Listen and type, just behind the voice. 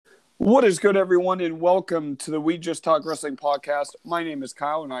What is good, everyone, and welcome to the We Just Talk Wrestling podcast. My name is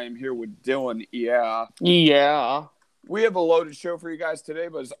Kyle, and I am here with Dylan. Yeah. We have a loaded show for you guys today,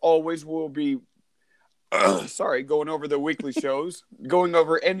 but as always, we'll be going over the weekly shows, going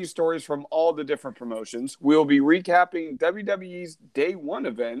over any stories from all the different promotions. We'll be recapping WWE's Day 1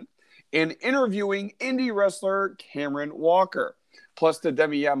 event and interviewing indie wrestler Cameron Walker. Plus the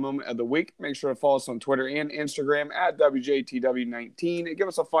WYA moment of the week. Make sure to follow us on Twitter and Instagram at WJTW19 and give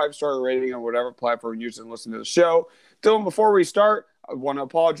us a 5-star rating on whatever platform you're using to listen to the show. Dylan, before we start, I want to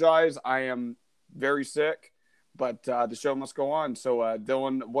apologize. I am very sick, but the show must go on. So,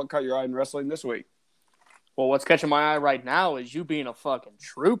 Dylan, what caught your eye in wrestling this week? Well, what's catching my eye right now is you being a fucking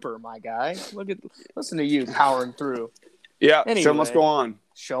trooper, my guy. Listen to you powering through. Yeah, anyway, show must go on.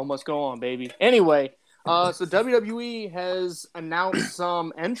 Show must go on, baby. Anyway. So WWE has announced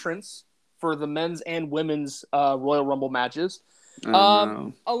some entrants for the men's and women's Royal Rumble matches.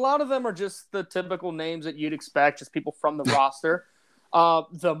 A lot of them are just the typical names that you'd expect, just people from the roster.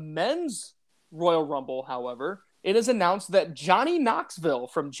 The men's Royal Rumble, however, it is announced that Johnny Knoxville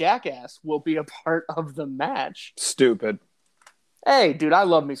from Jackass will be a part of the match. Stupid. Hey, dude, I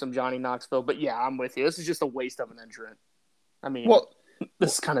love me some Johnny Knoxville, but yeah, I'm with you. This is just a waste of an entrant. I mean,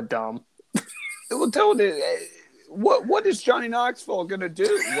 this is kind of dumb. Well, tell me, what is Johnny Knoxville going to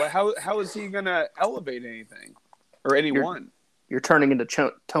do? How is he going to elevate anything or anyone? You're turning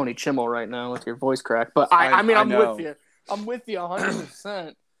into Tony Chimmel right now with your voice crack. But I'm with you. I'm with you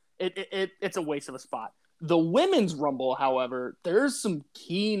 100%. It's a waste of a spot. The women's Rumble, however, there's some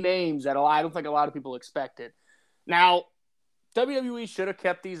key names that I don't think a lot of people expected. Now, WWE should have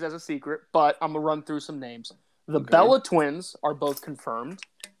kept these as a secret, but I'm going to run through some names. The Bella Twins are both confirmed.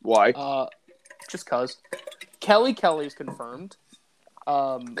 Why? Just cause. Kelly's confirmed.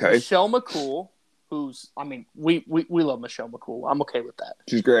 Michelle McCool, we love Michelle McCool. I'm okay with that.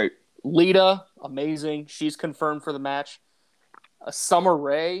 She's great. Lita, amazing. She's confirmed for the match. Summer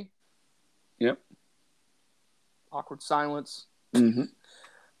Rae. Yep. Awkward silence. Mm-hmm.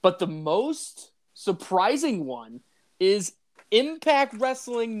 But the most surprising one is Impact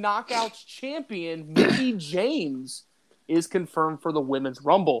Wrestling Knockouts champion Mickie James is confirmed for the Women's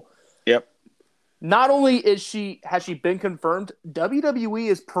Rumble. Yep. Not only has she been confirmed, WWE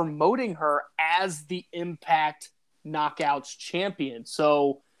is promoting her as the Impact Knockouts champion.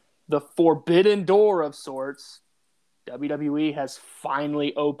 So the forbidden door of sorts, WWE has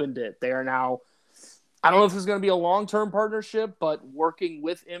finally opened it. They are now, I don't know if this is going to be a long-term partnership, but working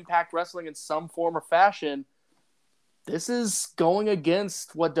with Impact Wrestling in some form or fashion. This is going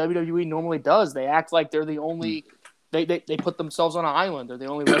against what WWE normally does. They act like they're the only... They put themselves on an island. They're the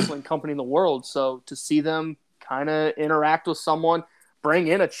only wrestling company in the world. So to see them kind of interact with someone, bring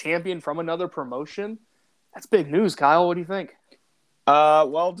in a champion from another promotion, that's big news, Kyle. What do you think?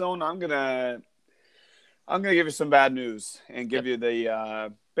 Well, Dylan, I'm gonna give you some bad news and give you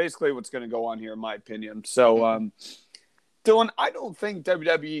the basically what's gonna go on here, in my opinion. So, Dylan, I don't think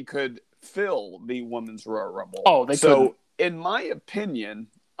WWE could fill the Women's Royal Rumble. Oh, they couldn't. So, in my opinion,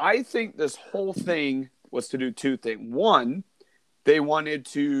 I think this whole thing was to do two things. One, they wanted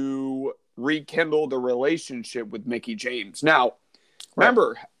to rekindle the relationship with Mickie James. Now,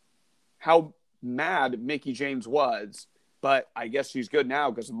 remember how mad Mickie James was, but I guess she's good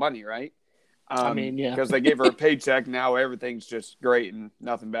now because of money, right? Yeah. Because they gave her a paycheck. Now everything's just great and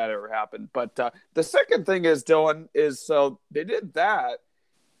nothing bad ever happened. But the second thing is, Dylan, is so they did that,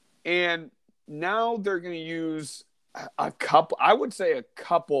 and now they're going to use a couple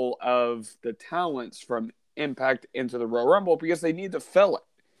of the talents from Impact into the Royal Rumble because they need to fill it.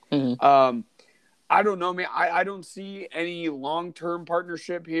 Mm-hmm. I don't know, man. I don't see any long-term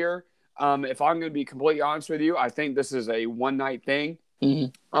partnership here. If I'm going to be completely honest with you, I think this is a one-night thing.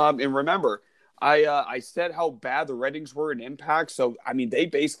 Mm-hmm. And remember, I said how bad the ratings were in Impact. So, I mean, they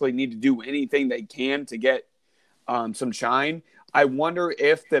basically need to do anything they can to get some shine. I wonder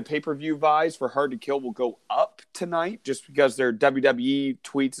if the pay-per-view buys for Hard to Kill will go up tonight just because they're WWE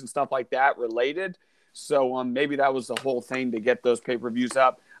tweets and stuff like that related. So maybe that was the whole thing to get those pay-per-views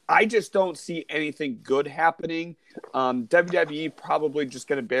up. I just don't see anything good happening. WWE probably just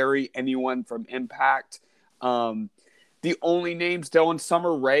going to bury anyone from Impact. The only names, Dylan,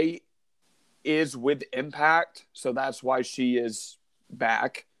 Summer Rae is with Impact, so that's why she is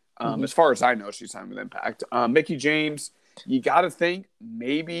back. As far as I know, she's signed with Impact. Mickie James, you got to think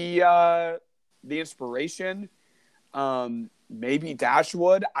maybe the Inspiration, maybe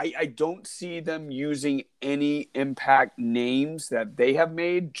Dashwood. I don't see them using any Impact names that they have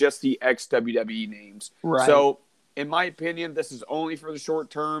made, just the ex-WWE names. Right. So, in my opinion, this is only for the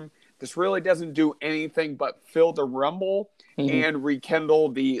short term. This really doesn't do anything but fill the Rumble and rekindle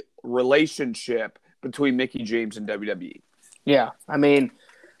the relationship between Mickie James and WWE. Yeah, I mean,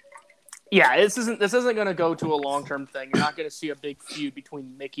 yeah, this isn't going to go to a long-term thing. You're not going to see a big feud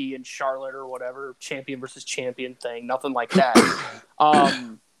between Mickie and Charlotte or whatever, champion versus champion thing. Nothing like that.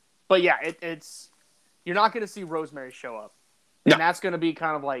 But yeah, it's you're not going to see Rosemary show up, and that's going to be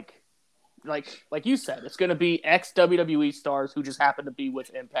kind of like you said, it's going to be ex-WWE stars who just happen to be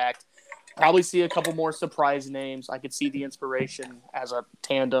with Impact. Probably see a couple more surprise names. I could see the Inspiration as a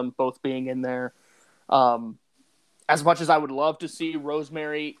tandem, both being in there. As much as I would love to see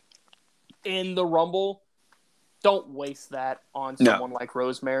Rosemary in the Rumble, don't waste that on someone like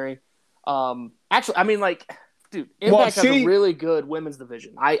Rosemary. Actually, I mean, like, dude, Impact has a really good women's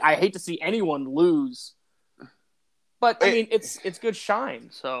division. I hate to see anyone lose, but I mean, it's good shine.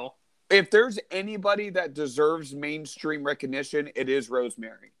 So if there's anybody that deserves mainstream recognition, it is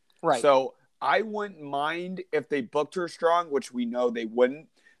Rosemary. Right. So I wouldn't mind if they booked her strong, which we know they wouldn't.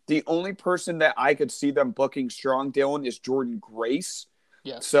 The only person that I could see them booking strong, Dylan, is Jordynne Grace.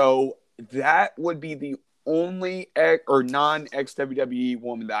 Yes. So that would be the only non-ex-WWE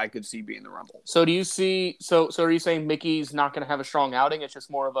woman that I could see being the Rumble. So do you see? So are you saying Mickey's not going to have a strong outing? It's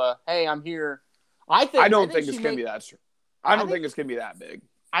just more of a, hey, I'm here. I don't think it's going to be that. I don't think it's going to be that big.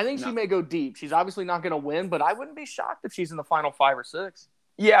 I think she may go deep. She's obviously not going to win, but I wouldn't be shocked if she's in the final 5 or 6.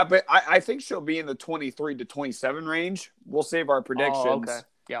 Yeah, but I think she'll be in the 23 to 27 range. We'll save our predictions. Oh, okay.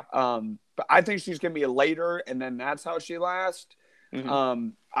 Yeah. But I think she's going to be later, and then that's how she lasts. Mm-hmm.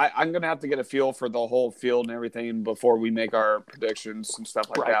 I'm going to have to get a feel for the whole field and everything before we make our predictions and stuff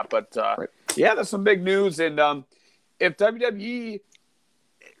like that. But, yeah, that's some big news. And if WWE –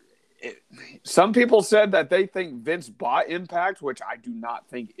 some people said that they think Vince bought Impact, which I do not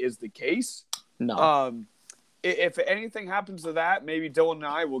think is the case. No. If anything happens to that, maybe Dylan and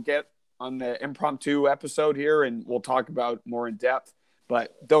I will get on the impromptu episode here and we'll talk about more in depth.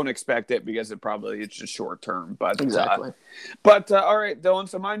 But don't expect it because it's just short term. But exactly. All right, Dylan.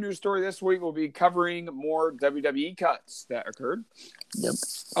 So my news story this week will be covering more WWE cuts that occurred. Yep.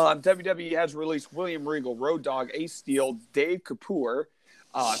 WWE has released William Regal, Road Dogg, Ace Steel, Dave Kapoor,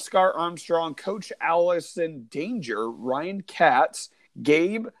 Scar Armstrong, Coach Allison Danger, Ryan Katz,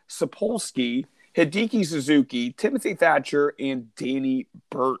 Gabe Sapolsky, Hideki Suzuki, Timothy Thatcher, and Danny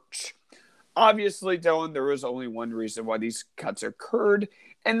Burch. Obviously, Dylan, there was only one reason why these cuts occurred,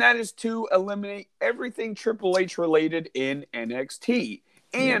 and that is to eliminate everything Triple H related in NXT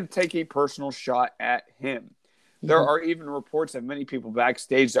and take a personal shot at him. There are even reports of many people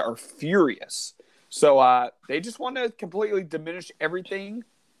backstage that are furious. So they just want to completely diminish everything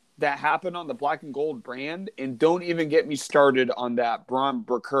that happened on the Black and Gold brand, and don't even get me started on that Braun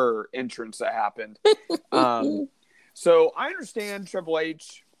Breaker entrance that happened. So I understand Triple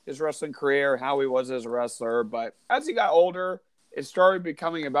H, his wrestling career, how he was as a wrestler, but as he got older, it started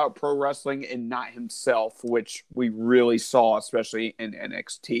becoming about pro wrestling and not himself, which we really saw, especially in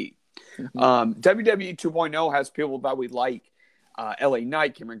NXT. WWE 2.0 has people that we like. LA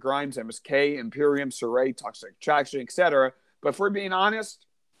Knight, Cameron Grimes, MSK, Imperium, Saray, Toxic Attraction, etc. But if we're being honest,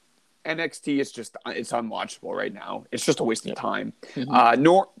 NXT is it's unwatchable right now. It's just a waste of time.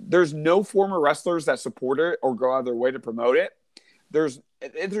 There's no former wrestlers that support it or go out of their way to promote it. There's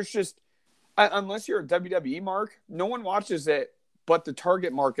just, unless you're a WWE mark, no one watches it but the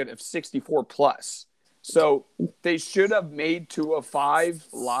target market of 64 plus. So they should have made 205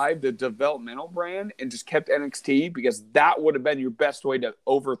 Live the developmental brand and just kept NXT, because that would have been your best way to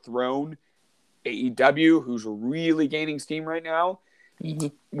overthrow AEW, who's really gaining steam right now.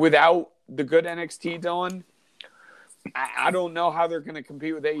 Without the good NXT, Dylan, I don't know how they're going to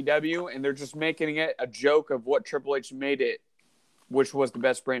compete with AEW, and they're just making it a joke of what Triple H made it, which was the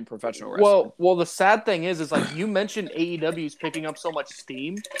best brand in professional wrestling. Well, the sad thing is like you mentioned, AEW is picking up so much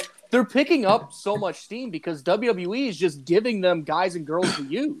steam. They're picking up so much steam because WWE is just giving them guys and girls to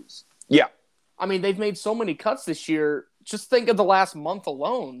use. Yeah. I mean, they've made so many cuts this year. Just think of the last month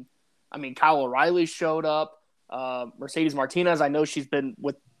alone. I mean, Kyle O'Reilly showed up. Mercedes Martinez, I know she's been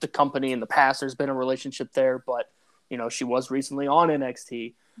with the company in the past. There's been a relationship there, but, she was recently on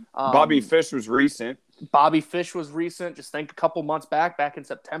NXT. Bobby Fish was recent. Just think a couple months back in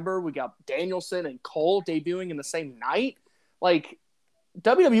September, we got Danielson and Cole debuting in the same night. Like,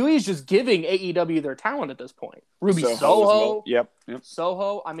 WWE is just giving AEW their talent at this point. Ruby Soho. Well. Yep.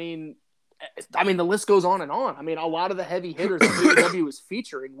 Soho. I mean, the list goes on and on. I mean, a lot of the heavy hitters that AEW is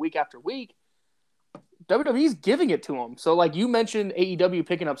featuring week after week, WWE's giving it to them. So, like you mentioned, AEW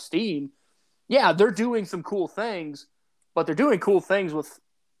picking up steam. Yeah, they're doing some cool things, but they're doing cool things with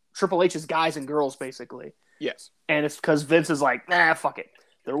Triple H's guys and girls, basically. Yes. And it's because Vince is like, nah, fuck it.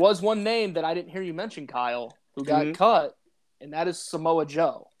 There was one name that I didn't hear you mention, Kyle, who got cut, and that is Samoa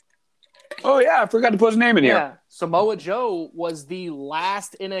Joe. Oh yeah, I forgot to put his name in here. Yeah, Samoa Joe was the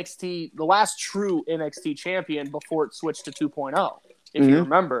last true NXT champion before it switched to 2.0, if you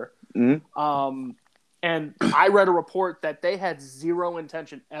remember. And I read a report that they had zero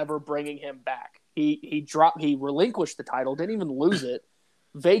intention ever bringing him back. He relinquished the title, didn't even lose it,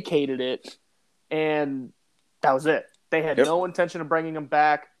 vacated it, and that was it. They had no intention of bringing him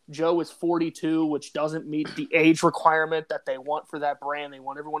back. Joe is 42, which doesn't meet the age requirement that they want for that brand. They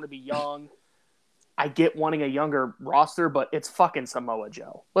want everyone to be young. I get wanting a younger roster, but it's fucking Samoa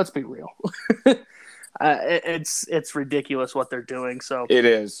Joe. Let's be real. It's ridiculous what they're doing. So it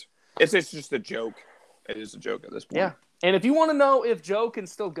is. It's just a joke. It is a joke at this point. Yeah. And if you want to know if Joe can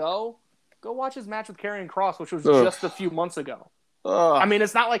still go watch his match with Karrion Kross, which was just a few months ago. I mean,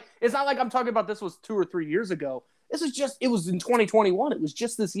 it's not like I'm talking about this was 2 or 3 years ago. It was in 2021. It was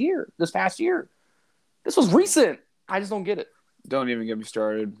just this past year. This was recent. I just don't get it. Don't even get me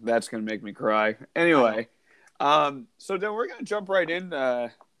started. That's going to make me cry. Anyway, so then we're going to jump right in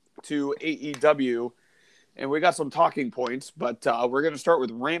to AEW, and we got some talking points, but we're going to start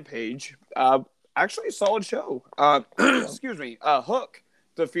with Rampage. Actually, a solid show. Excuse me. Hook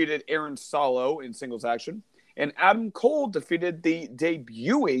defeated Aaron Solo in singles action, and Adam Cole defeated the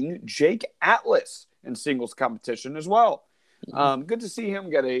debuting Jake Atlas in singles competition as well. Good to see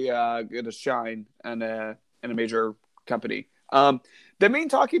him get a shine in a major company. The main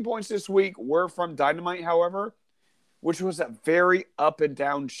talking points this week were from Dynamite, however, which was a very up and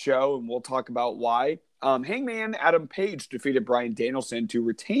down show, and we'll talk about why. Hangman Adam Page defeated Bryan Danielson to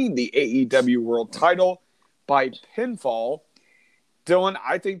retain the AEW World Title by pinfall. Dylan,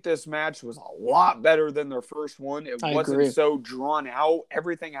 I think this match was a lot better than their first one. It wasn't so drawn out.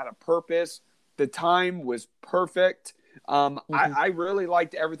 Everything had a purpose. The time was perfect. I really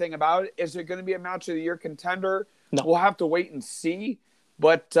liked everything about it. Is it going to be a match of the year contender? No. We'll have to wait and see.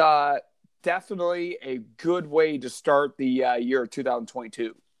 But definitely a good way to start the year of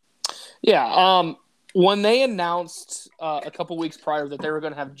 2022. Yeah. When they announced a couple weeks prior that they were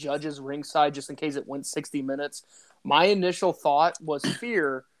going to have judges ringside just in case it went 60 minutes, my initial thought was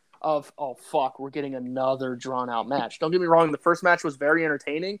fear of, oh, fuck, we're getting another drawn-out match. Don't get me wrong, the first match was very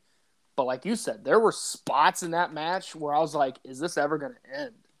entertaining, but like you said, there were spots in that match where I was like, is this ever going to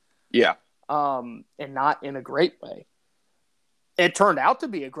end? Yeah. And not in a great way. It turned out to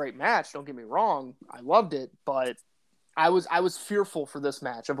be a great match, don't get me wrong. I loved it, but I was fearful for this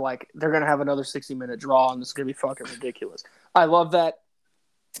match of like, they're going to have another 60-minute draw and this is going to be fucking ridiculous. I love that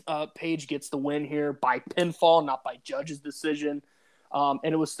Paige gets the win here by pinfall, not by judge's decision. And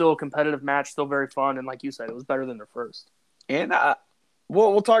it was still a competitive match, still very fun. And like you said, it was better than their first. And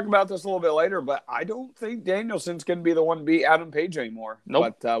we'll talk about this a little bit later, but I don't think Danielson's going to be the one to beat Adam Page anymore.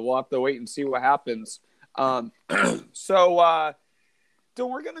 Nope. But we'll have to wait and see what happens. So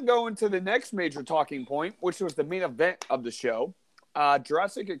we're going to go into the next major talking point, which was the main event of the show.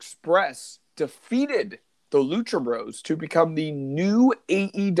 Jurassic Express defeated the Lucha Bros to become the new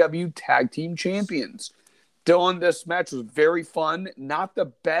AEW Tag Team Champions. Dylan, this match was very fun. Not the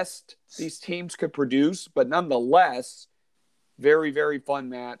best these teams could produce, but nonetheless, very, very fun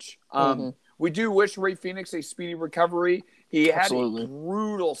match. We do wish Rey Fenix a speedy recovery. He had a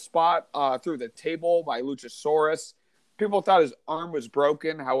brutal spot through the table by Luchasaurus. People thought his arm was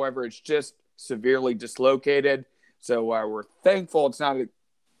broken. However, it's just severely dislocated. So we're thankful it's not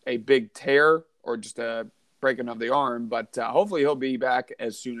a big tear or just a breaking of the arm, but hopefully he'll be back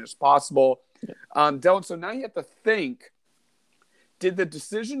as soon as possible. Dylan, so now you have to think, did the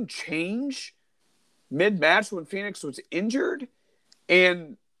decision change mid-match when Phoenix was injured?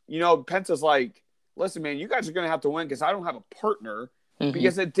 And, Penta's like, listen, man, you guys are going to have to win because I don't have a partner,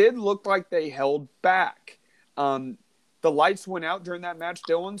 because it did look like they held back. The lights went out during that match,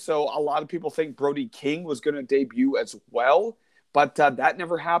 Dylan, so a lot of people think Brody King was going to debut as well, but that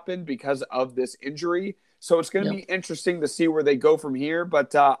never happened because of this injury. So it's going to be interesting to see where they go from here,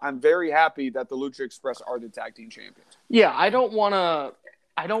 but I'm very happy that the Lucha Express are the tag team champions. Yeah, I don't want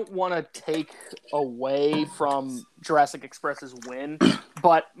to take away from Jurassic Express's win,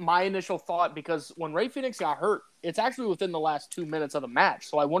 but my initial thought, because when Rey Fenix got hurt, it's actually within the last 2 minutes of the match,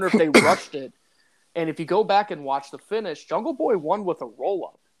 so I wonder if they rushed it. And if you go back and watch the finish, Jungle Boy won with a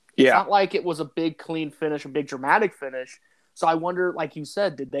roll-up. It's not like it was a big, clean finish, a big, dramatic finish. So I wonder, like you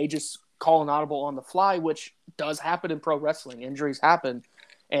said, did they just call an audible on the fly, which does happen in pro wrestling. Injuries happen,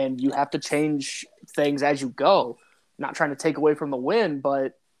 and you have to change things as you go. Not trying to take away from the win,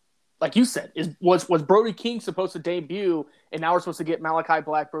 but like you said, was Brody King supposed to debut, and now we're supposed to get Malachi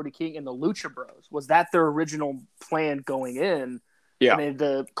Black, Brody King, and the Lucha Bros? Was that their original plan going in? Yeah. And they had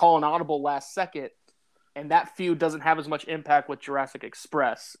to call an audible last second. and that feud doesn't have as much impact with Jurassic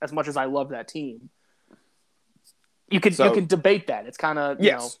Express, as much as I love that team. You can debate that. It's kind of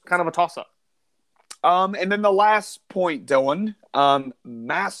kind of a toss up. And then the last point, Dylan,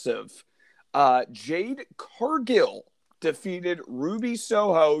 massive. Jade Cargill defeated Ruby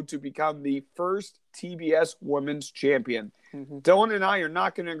Soho to become the first TBS Women's Champion. Mm-hmm. Dylan and I are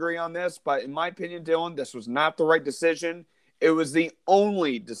not going to agree on this, but in my opinion, Dylan, this was not the right decision. It was the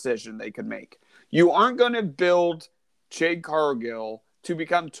only decision they could make. You aren't going to build Jade Cargill to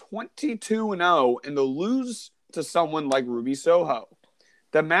become 22-0 and to lose to someone like Ruby Soho.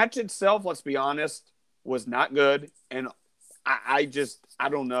 The match itself, let's be honest, was not good. And I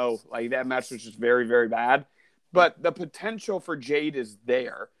don't know. Like, that match was just very, very bad. But the potential for Jade is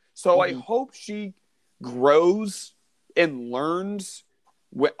there. So I hope she grows and learns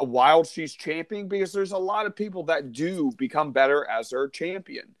while she's championing, because there's a lot of people that do become better as their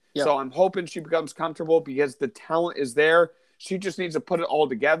champion. Yep. So I'm hoping she becomes comfortable because the talent is there. She just needs to put it all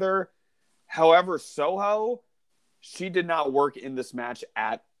together. However, Soho, she did not work in this match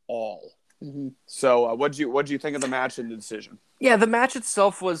at all. Mm-hmm. So what'd you think of the match and the decision? Yeah, the match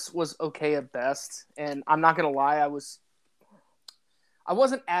itself was okay at best, and I'm not gonna lie, I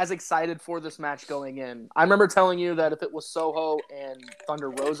wasn't as excited for this match going in. I remember telling you that if it was Soho and Thunder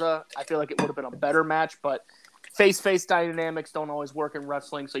Rosa, I feel like it would have been a better match, but face-face dynamics don't always work in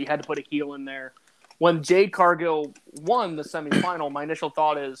wrestling, so you had to put a heel in there. When Jade Cargill won the semifinal, my initial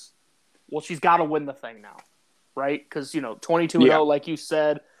thought is, well, she's got to win the thing now, right? Because, 22-0, like you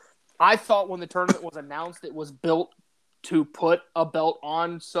said. I thought when the tournament was announced, it was built to put a belt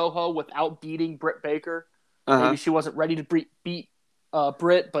on Soho without beating Britt Baker. Uh-huh. Maybe she wasn't ready to beat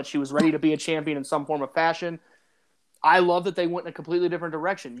Britt, but she was ready to be a champion in some form of fashion. I love that they went in a completely different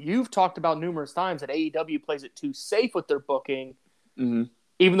direction. You've talked about numerous times that AEW plays it too safe with their booking, even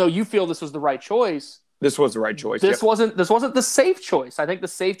though you feel this was the right choice. This was the right choice. This wasn't the safe choice. I think the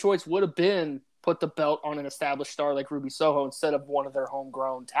safe choice would have been put the belt on an established star like Ruby Soho instead of one of their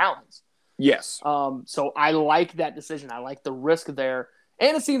homegrown talents. Yes. So I like that decision. I like the risk there.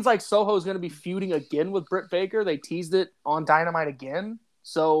 And it seems like Soho is going to be feuding again with Britt Baker. They teased it on Dynamite again.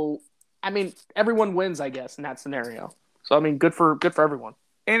 So, I mean, everyone wins, I guess, in that scenario. So, I mean, good for everyone.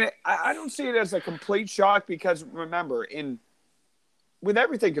 And I don't see it as a complete shock because, remember, with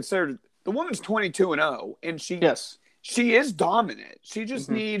everything considered, the woman's 22-0, and she is dominant. She just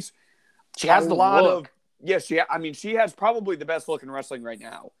needs – She has the look. She has probably the best look in wrestling right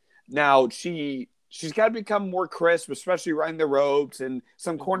now. Now, she's got to become more crisp, especially running the ropes, and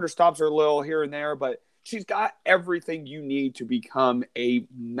some corner stops are a little here and there, but she's got everything you need to become a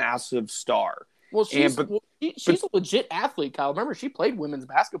massive star. Well, she's a legit athlete, Kyle. Remember, she played women's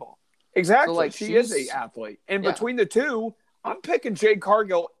basketball. Exactly. So, she is an athlete. And between the two, I'm picking Jade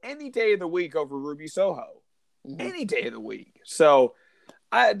Cargill any day of the week over Ruby Soho. Any day of the week. So,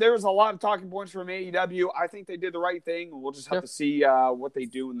 there was a lot of talking points from AEW. I think they did the right thing. We'll just have to see what they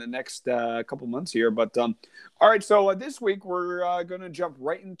do in the next couple months here. But all right, so this week we're going to jump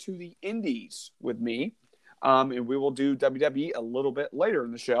right into the indies with me, and we will do WWE a little bit later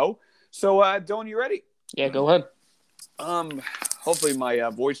in the show. So, Dylan, you ready? Yeah, go ahead. Hopefully my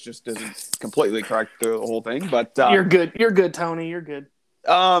voice just isn't completely correct through the whole thing. But you're good. You're good, Tony. You're good.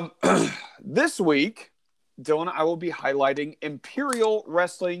 This week, Dylan, I will be highlighting Imperial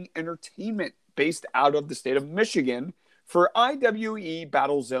Wrestling Entertainment based out of the state of Michigan for IWE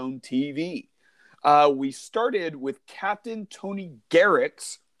Battlezone TV. We started with Captain Tony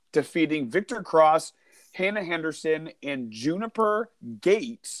Garrix defeating Victor Cross, Hannah Henderson, and Juniper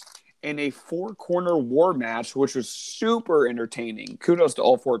Gates in a 4-corner war match, which was super entertaining. Kudos to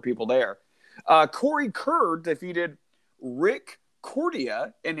all 4 people there. Corey Kerr defeated Rick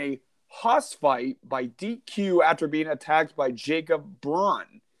Cordia in a Haas fight by DQ after being attacked by Jacob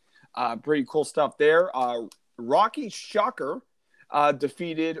Braun. Pretty cool stuff there. Rocky Shocker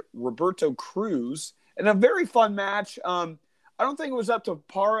defeated Roberto Cruz in a very fun match. I don't think it was up to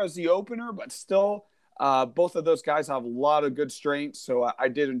par as the opener, but still, both of those guys have a lot of good strength, so I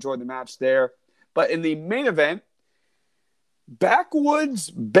did enjoy the match there. But in the main event, Backwoods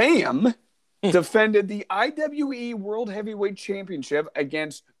Bam defended the IWE World Heavyweight Championship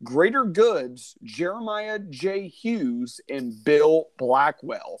against Greater Goods, Jeremiah J. Hughes, and Bill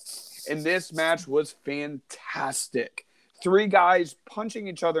Blackwell. And this match was fantastic. 3 guys punching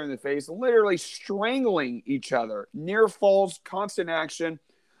each other in the face, literally strangling each other. Near falls, constant action.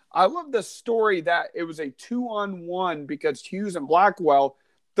 I love the story that it was a 2-on-1 because Hughes and Blackwell,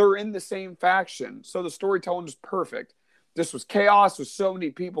 they're in the same faction. So the storytelling is perfect. This was chaos with so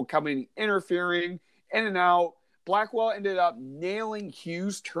many people coming, interfering, in and out. Blackwell ended up nailing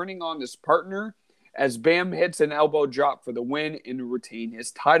Hughes, turning on his partner. as Bam hits an elbow drop for the win and to retain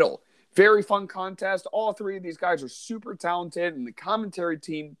his title. Very fun contest. All three of these guys are super talented, and the commentary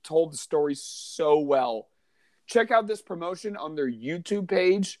team told the story so well. Check out this promotion on their YouTube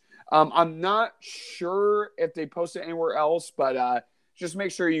page. I'm not sure if they post it anywhere else, but just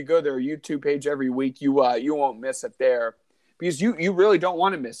make sure you go to their YouTube page every week. You won't miss it there because you really don't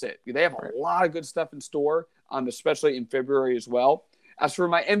want to miss it. They have a lot of good stuff in store, especially in February as well. As for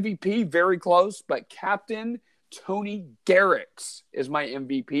my MVP, very close, but Captain Tony Garrix is my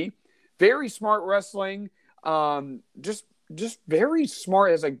MVP. Very smart wrestling. Just very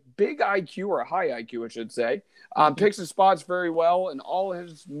smart. Has a big IQ or a high IQ, I should say. Picks his spots very well, and all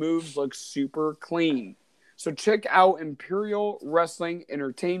his moves look super clean. So check out Imperial Wrestling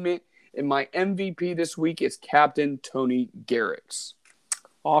Entertainment. And my MVP this week is Captain Tony Garrix.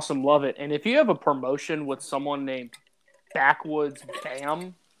 Awesome. Love it. And if you have a promotion with someone named Backwoods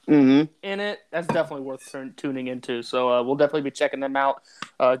Bam in it, that's definitely worth tuning into. So we'll definitely be checking them out,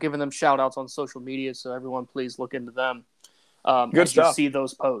 giving them shout outs on social media. So everyone, please look into them. Good stuff. You see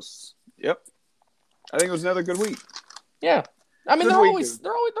those posts. Yep. I think it was another good week. Yeah. I mean, they're always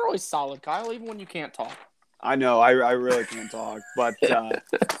solid, Kyle, even when you can't talk. I know. I really can't talk, but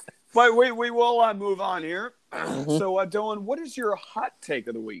we will move on here. So, Dylan, what is your hot take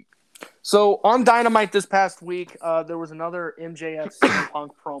of the week? So on Dynamite this past week, there was another MJF CM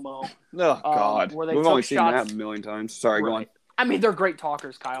Punk promo. Oh God, where they we've took only seen shots. that a million times. Sorry, go on. I mean, they're great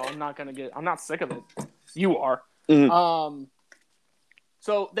talkers, Kyle. I'm not sick of it. You are. Mm-hmm.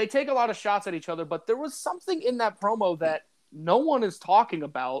 So they take a lot of shots at each other, but there was something in that promo that no one is talking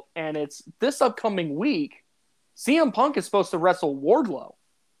about, and it's this upcoming week. CM Punk is supposed to wrestle Wardlow.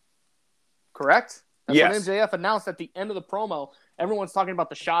 Correct? That's yes. what MJF announced at the end of the promo. Everyone's talking about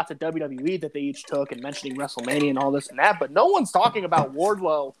the shots at WWE that they each took and mentioning WrestleMania and all this and that, but no one's talking about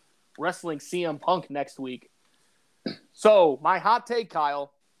Wardlow wrestling CM Punk next week. So my hot take,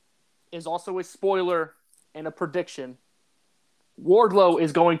 Kyle, is also a spoiler and a prediction. Wardlow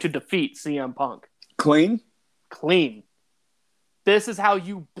is going to defeat CM Punk. Clean. This is how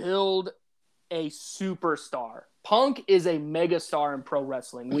you build a superstar. Punk is a megastar in pro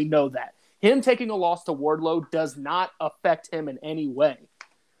wrestling. We know that. Him taking a loss to Wardlow does not affect him in any way.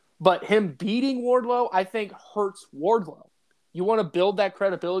 But him beating Wardlow, I think, hurts Wardlow. You want to build that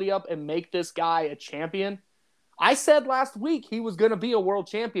credibility up and make this guy a champion? I said last week he was going to be a world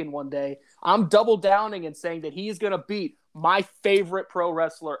champion one day. I'm double downing and saying that he's going to beat my favorite pro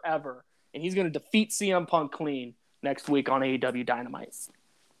wrestler ever. And he's going to defeat CM Punk clean next week on AEW Dynamite.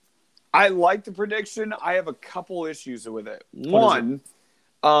 I like the prediction. I have a couple issues with it. One,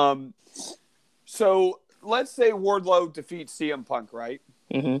 so let's say Wardlow defeats CM Punk, right?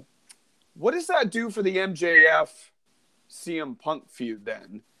 Mm-hmm. What does that do for the MJF CM Punk feud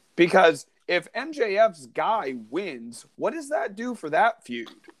then? Because if MJF's guy wins, what does that do for that feud?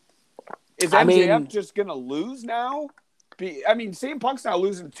 Is MJF just going to lose now? CM Punk's now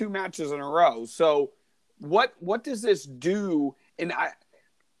losing 2 matches in a row. So what does this do? And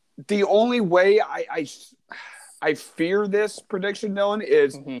the only way I fear this prediction, Dylan,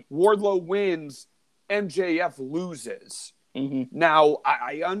 is Wardlow wins, MJF loses. Mm-hmm. Now,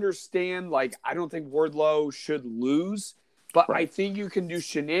 I understand, I don't think Wardlow should lose, but I think you can do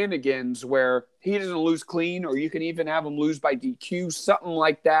shenanigans where he doesn't lose clean, or you can even have him lose by DQ, something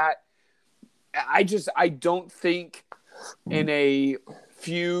like that. I don't think in a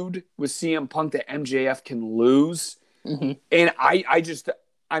feud with CM Punk that MJF can lose. Mm-hmm.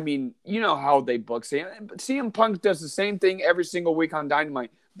 And you know how they book CM Punk does the same thing every single week on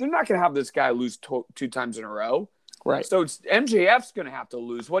Dynamite. They're not going to have this guy lose 2 times in a row. Right. So MJF's going to have to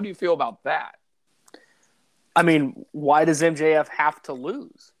lose. What do you feel about that? Why does MJF have to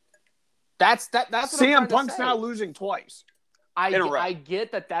lose? That's what CM Punk's now losing twice in a row. I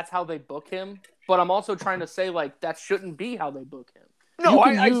get that that's how they book him, but I'm also trying to say, that shouldn't be how they book him. No,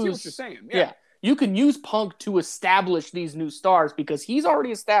 I see what you're saying. Yeah. You can use Punk to establish these new stars because he's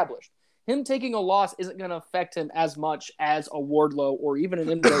already established. Him taking a loss isn't going to affect him as much as a Wardlow or even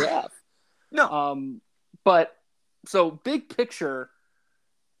an MJF. No. But so big picture,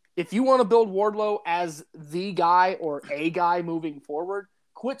 if you want to build Wardlow as the guy or a guy moving forward,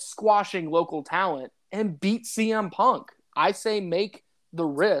 quit squashing local talent and beat CM Punk. I say take the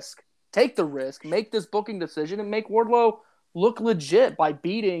risk, make this booking decision, and make Wardlow look legit by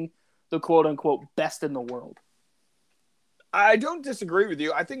beating the quote-unquote best in the world. I don't disagree with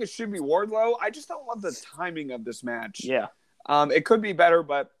you. I think it should be Wardlow. I just don't love the timing of this match. Yeah. It could be better,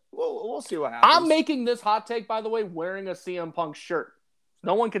 but we'll see what happens. I'm making this hot take, by the way, wearing a CM Punk shirt.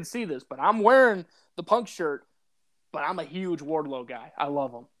 No one can see this, but I'm wearing the Punk shirt, but I'm a huge Wardlow guy. I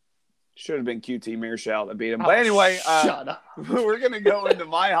love him. Should have been QT Marshall that beat him. Oh, But anyway, shut up. we're going to go into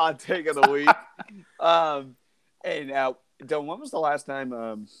my hot take of the week. And now, Dylan, when was the last time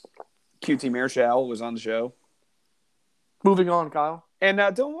QT Marshall was on the show? Moving on, Kyle. And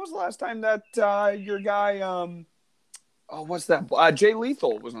Dylan, when was the last time that your guy, what's that? Jay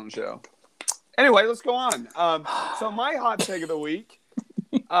Lethal was on the show. Anyway, let's go on. So my hot take of the week,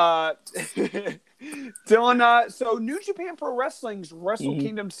 Dylan. So New Japan Pro Wrestling's Wrestle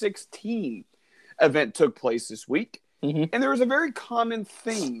Kingdom 16 event took place this week, and there was a very common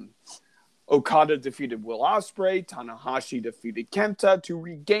theme. Okada defeated Will Ospreay, Tanahashi defeated Kenta to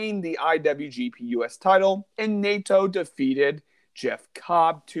regain the IWGP US title, and Naito defeated Jeff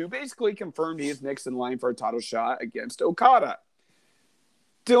Cobb to basically confirm he is next in line for a title shot against Okada.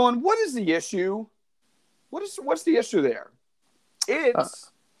 Dylan, what is the issue? What's the issue there?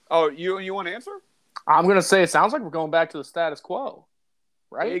 It's you want to answer? I'm gonna say it sounds like we're going back to the status quo,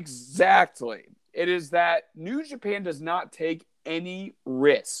 right? Exactly. It is that New Japan does not take any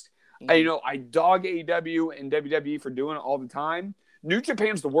risk. I dog AEW and WWE for doing it all the time. New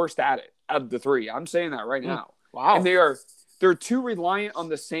Japan's the worst at it of the three. I'm saying that right now. Wow. And they're too reliant on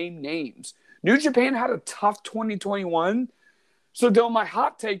the same names. New Japan had a tough 2021. So, Dylan, my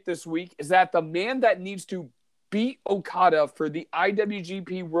hot take this week is that the man that needs to beat Okada for the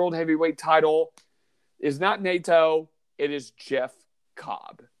IWGP World Heavyweight title is not Naito. It is Jeff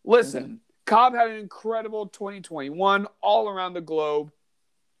Cobb. Listen, Cobb had an incredible 2021 all around the globe.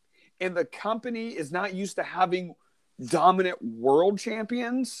 And the company is not used to having dominant world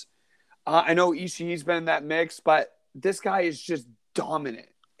champions. I know Ishii's been in that mix, but this guy is just dominant.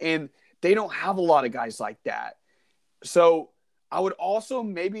 And they don't have a lot of guys like that. So I would also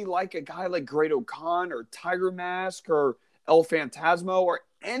maybe like a guy like Great-O-Khan or Tiger Mask or El Phantasmo or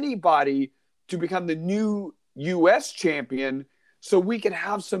anybody to become the new U.S. champion so we can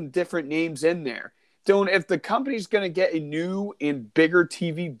have some different names in there. Dylan, if the company's going to get a new and bigger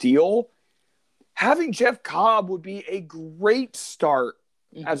TV deal, having Jeff Cobb would be a great start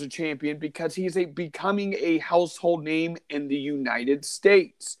as a champion because he's becoming a household name in the United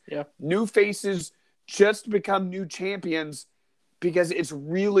States. Yeah. New faces just become new champions because it's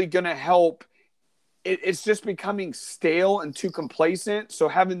really going to help. It's just becoming stale and too complacent. So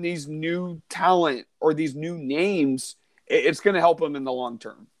having these new talent or these new names, it's going to help them in the long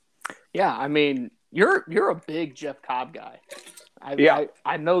term. Yeah, I mean, you're a big Jeff Cobb guy.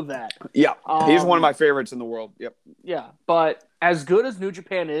 I know that. Yeah, he's one of my favorites in the world. Yep. Yeah, but as good as New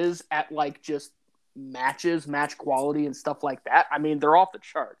Japan is at like just matches, match quality and stuff like that, I mean, they're off the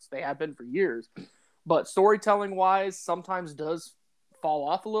charts. They have been for years. But storytelling wise, sometimes does fall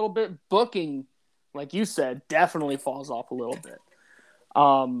off a little bit. Booking, like you said, definitely falls off a little bit.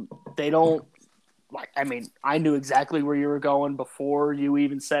 They don't. I knew exactly where you were going before you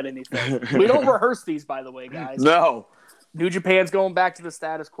even said anything. We don't rehearse these, by the way, guys. No. New Japan's going back to the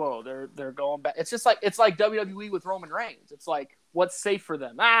status quo. They're going back. It's like WWE with Roman Reigns. It's like, what's safe for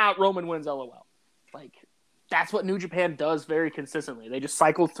them? Roman wins, LOL. Like, that's what New Japan does very consistently. They just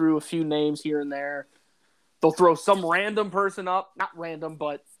cycle through a few names here and there. They'll throw some random person up. Not random,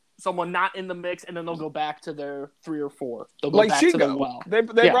 but someone not in the mix, and then they'll go back to their 3 or 4. They'll go like back Shingo. to the well. They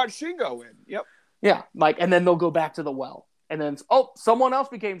brought Shingo in. Yep. Yeah, and then they'll go back to the well. And then, someone else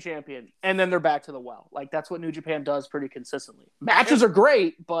became champion. And then they're back to the well. Like, that's what New Japan does pretty consistently. Matches are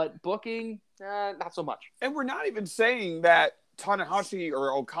great, but booking, not so much. And we're not even saying that Tanahashi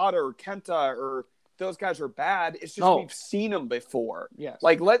or Okada or Kenta or those guys are bad. It's just we've seen them before. Yes.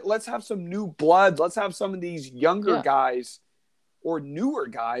 Like, let's have some new blood. Let's have some of these younger guys or newer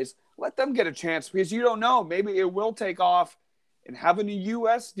guys. Let them get a chance because you don't know. Maybe it will take off. And having a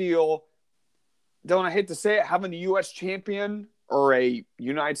U.S. deal – don't I hate to say it, having a U.S. champion or a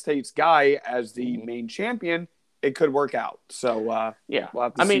United States guy as the main champion, it could work out. So, we'll have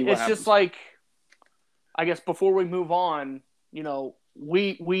to see what happens. Just like, I guess before we move on,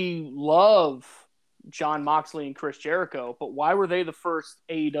 we love Jon Moxley and Chris Jericho, but why were they the first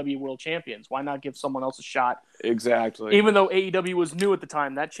AEW world champions? Why not give someone else a shot? Exactly. Even though AEW was new at the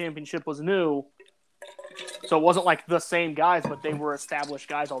time, that championship was new. So it wasn't like the same guys, but they were established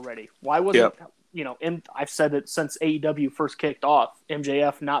guys already. Why wasn't... Yep. I've said it since AEW first kicked off.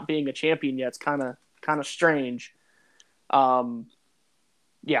 MJF not being a champion yet, it's kind of strange. They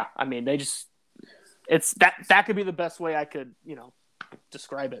just it's that could be the best way I could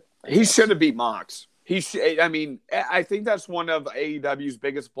describe it. He should have beat Mox. I think that's one of AEW's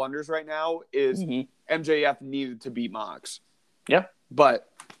biggest blunders right now is MJF needed to beat Mox. Yeah, but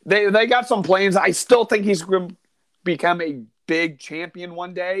they got some plans. I still think he's going to become a big champion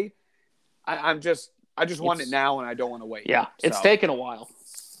one day. I just want it now, and I don't want to wait. Yeah, it's taken a while.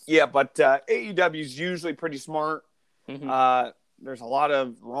 Yeah, but AEW is usually pretty smart. Mm-hmm. There's a lot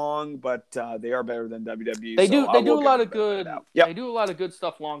of wrong, but they are better than WWE. They so do. They do a give lot them of good. Yep. They do a lot of good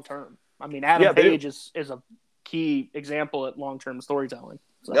stuff long term. I mean, Adam Yeah, Page is a key example at long term storytelling.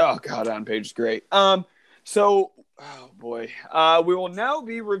 So. Oh God, Adam Page is great. So oh boy, we will now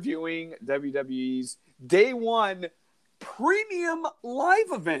be reviewing WWE's Day One Premium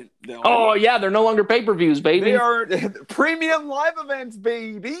Live Event. Dylan. Oh yeah, they're no longer pay-per-views, baby. They are premium live events,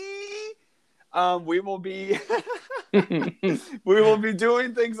 baby. We will be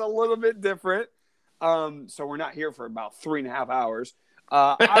doing things a little bit different. So we're not here for about 3.5 hours.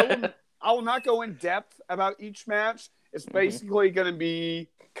 I will not go in depth about each match. It's basically going to be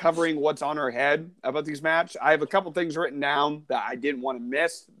covering what's on our head about these matches. I have a couple things written down that I didn't want to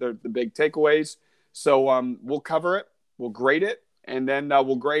miss. They're the big takeaways. So we'll cover it, we'll grade it, and then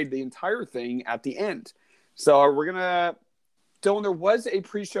we'll grade the entire thing at the end. So we're going to – Dylan, there was a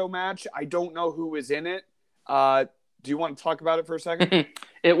pre-show match. I don't know who was in it. Do you want to talk about it for a second?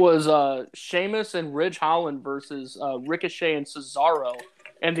 It was Sheamus and Ridge Holland versus Ricochet and Cesaro.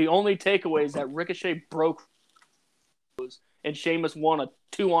 And the only takeaway is that Ricochet broke and Sheamus won a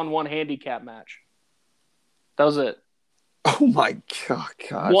 2-on-1 handicap match. That was it. Oh, my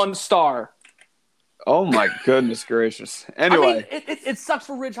God. 1 star. Oh, my goodness gracious. Anyway. I mean, it sucks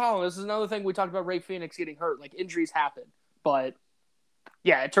for Ridge Holland. This is another thing we talked about Rey Fenix getting hurt. Like, injuries happen. But,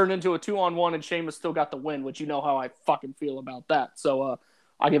 yeah, it turned into a 2-on-1 and Sheamus still got the win, which you know how I fucking feel about that. So,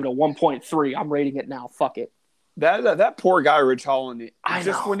 I give it a 1.3. I'm rating it now. Fuck it. That poor guy, Ridge Holland. I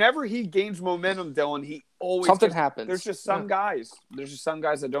just know. Whenever he gains momentum, Dylan, he always happens. There's just some guys. There's just some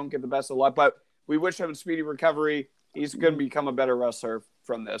guys that don't get the best of luck. But we wish him a speedy recovery. He's going to become a better wrestler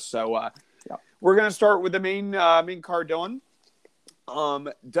from this. So we're going to start with the main card, Dylan.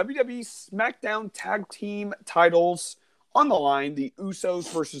 WWE SmackDown Tag Team titles on the line. The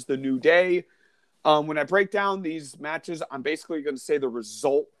Usos versus the New Day. When I break down these matches, I'm basically going to say the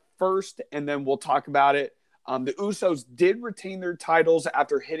result first, and then we'll talk about it. The Usos did retain their titles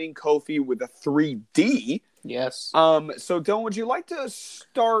after hitting Kofi with a 3D. Yes. So, Dylan, would you like to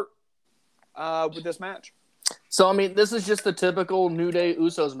start with this match? So, I mean, this is just the typical New Day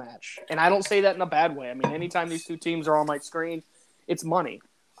Usos match. And I don't say that in a bad way. I mean, anytime these two teams are on my screen, it's money.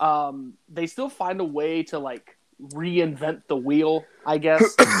 They still find a way to, like, reinvent the wheel, I guess.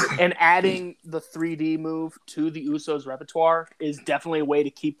 And adding the 3D move to the Usos repertoire is definitely a way to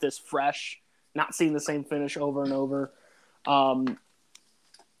keep this fresh. Not seeing the same finish over and over. I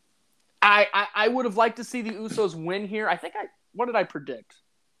would have liked to see the Usos win here. What did I predict?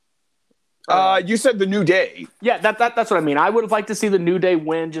 You said the New Day. Yeah, that's what I mean. I would have liked to see the New Day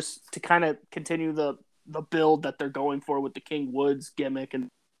win just to kind of continue the build that they're going for with the King Woods gimmick. And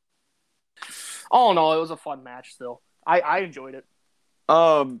all in all, it was a fun match still. I enjoyed it.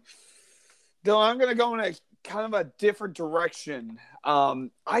 Dylan, I'm going to go in a kind of a different direction.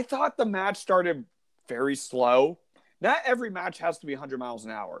 I thought the match started very slow. Not every match has to be 100 miles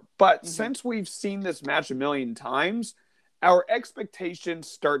an hour, but since we've seen this match a million times, our expectations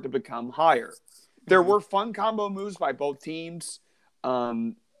start to become higher. There were fun combo moves by both teams,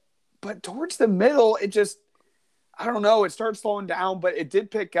 but towards the middle, it just, I don't know, it started slowing down, but it did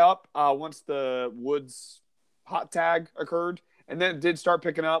pick up once the Woods hot tag occurred, and then it did start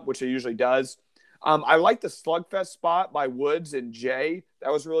picking up, which it usually does. I like the slugfest spot by Woods and Jay.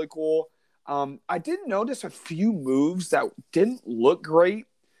 That was really cool. I did notice a few moves that didn't look great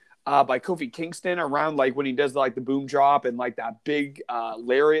by Kofi Kingston around, like when he does like the boom drop and like that big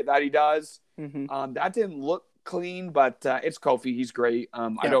lariat that he does. That didn't look clean, but it's Kofi. He's great.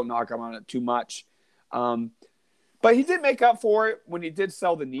 I don't knock him on it too much. But he did make up for it when he did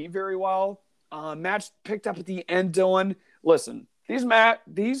sell the knee very well. Match picked up at the end, Dylan. Listen.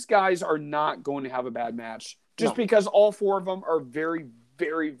 These guys are not going to have a bad match just because all four of them are very,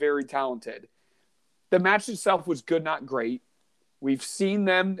 very, very talented. The match itself was good, not great. We've seen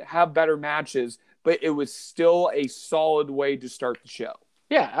them have better matches, but it was still a solid way to start the show.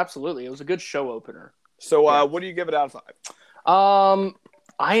 Yeah, absolutely. It was a good show opener. So what do you give it out of 5?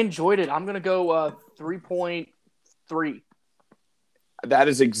 I enjoyed it. I'm going to go 3.3. That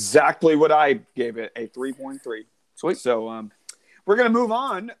is exactly what I gave it, a 3.3. Sweet. So, we're going to move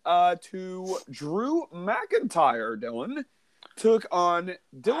on to Drew McIntyre, Dylan. Took on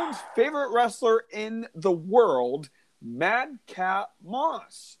Dylan's favorite wrestler in the world, Madcap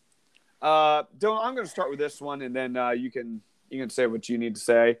Moss. Dylan, I'm going to start with this one, and then you can say what you need to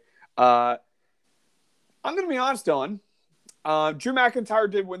say. I'm going to be honest, Dylan. Drew McIntyre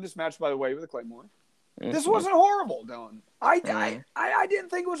did win this match, by the way, with a Claymore. This wasn't horrible, Dylan. I didn't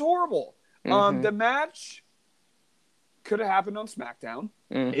think it was horrible. The match could have happened on SmackDown.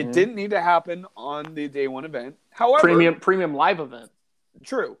 Mm-hmm. It didn't need to happen on the day one event. However, premium live event.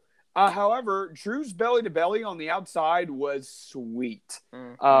 True. However, Drew's belly to belly on the outside was sweet.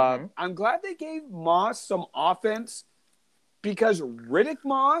 I'm glad they gave Moss some offense because Riddick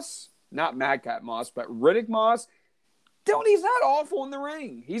Moss, not Madcap Moss, but Riddick Moss, he's not awful in the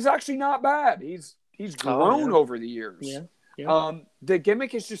ring. He's actually not bad. He's grown over the years. Yeah. The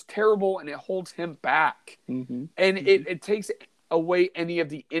gimmick is just terrible, and it holds him back. And it takes away any of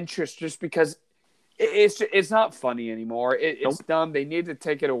the interest just because it's not funny anymore. It's dumb. They need to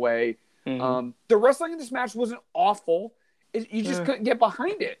take it away. The wrestling in this match wasn't awful. You just couldn't get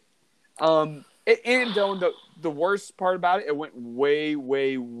behind it. And Dylan, the worst part about it, it went way,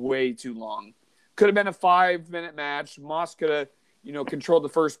 way, way too long. Could have been a 5-minute match. Moss could have, controlled the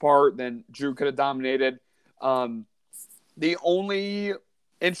first part. Then Drew could have dominated. The only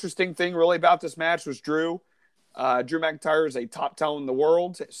interesting thing really about this match was Drew. Drew McIntyre is a top talent in the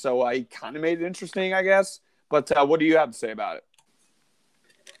world, so I kind of made it interesting, I guess. But what do you have to say about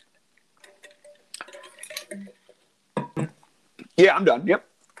it? Yeah, I'm done. Yep.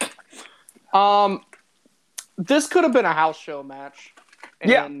 This could have been a house show match,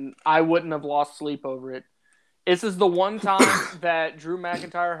 and I wouldn't have lost sleep over it. This is the one time that Drew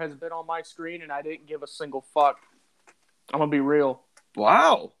McIntyre has been on my screen, and I didn't give a single fuck. I'm gonna be real.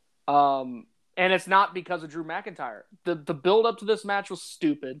 Wow. And it's not because of Drew McIntyre. The build up to this match was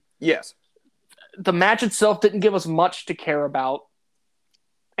stupid. Yes. The match itself didn't give us much to care about.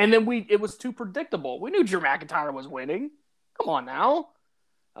 And then it was too predictable. We knew Drew McIntyre was winning. Come on now.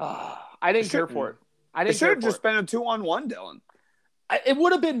 I didn't care for it. It should have just been a 2-on-1, Dylan. It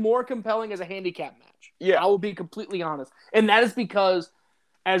would have been more compelling as a handicap match. Yeah. I will be completely honest. And that is because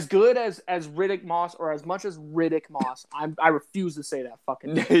as good as Riddick Moss, or as much as Riddick Moss, I refuse to say that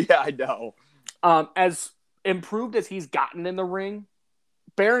fucking name. Yeah, I know. As improved as he's gotten in the ring,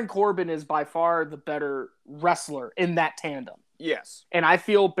 Baron Corbin is by far the better wrestler in that tandem. Yes. And I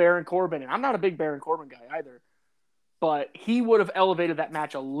feel Baron Corbin, and I'm not a big Baron Corbin guy either, but he would have elevated that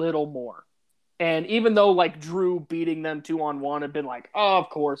match a little more. And even though, Drew beating them 2-on-1 had been of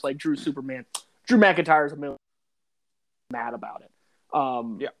course, Drew Superman, Drew McIntyre's a million mad about it.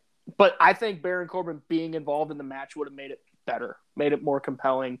 Yeah. But I think Baron Corbin being involved in the match would have made it better, made it more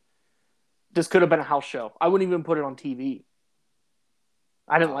compelling. This could have been a house show. I wouldn't even put it on TV.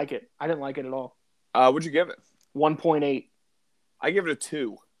 I didn't like it. I didn't like it at all. What'd you give it? 1.8. I give it a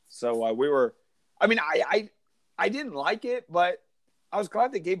 2. So we were. I mean, I didn't like it, but I was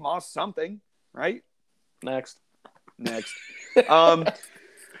glad they gave Moss something. Right. Next.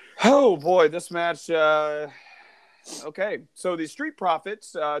 Oh boy, this match. Okay, so the Street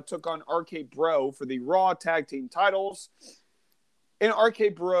Profits took on RK Bro for the Raw Tag Team titles, and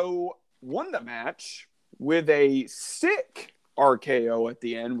RK Bro won the match with a sick RKO at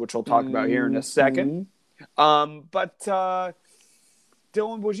the end, which we'll talk about here in a second. But Dylan,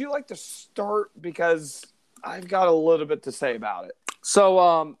 would you like to start, because I've got a little bit to say about it.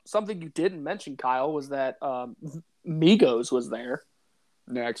 So something you didn't mention, Kyle, was that Migos was there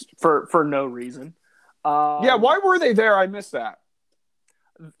next for no reason. Yeah, why were they there? I missed that.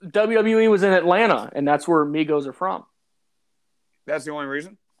 WWE was in Atlanta, and that's where Migos are from. That's the only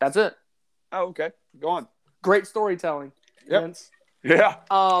reason? That's it. Oh, okay. Go on. Great storytelling. Yep. Vince. Yeah.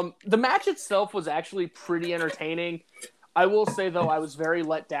 The match itself was actually pretty entertaining. I will say, though, I was very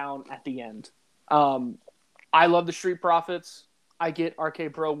let down at the end. I love the Street Profits. I get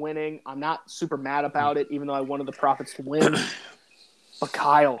RK Bro winning. I'm not super mad about it, even though I wanted the Profits to win. But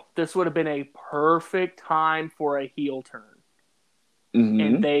Kyle, this would have been a perfect time for a heel turn.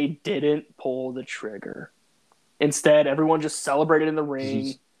 And they didn't pull the trigger. Instead, everyone just celebrated in the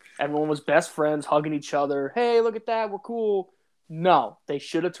ring. Everyone was best friends, hugging each other. Hey, look at that. We're cool. No, they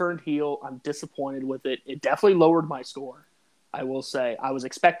should have turned heel. I'm disappointed with it. It definitely lowered my score, I will say. I was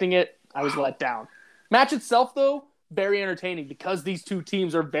expecting it. I was let down. Match itself, though, very entertaining because these two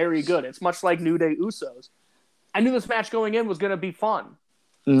teams are very good. It's much like New Day Usos. I knew this match going in was going to be fun.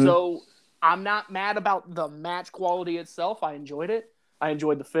 So I'm not mad about the match quality itself. I enjoyed it. I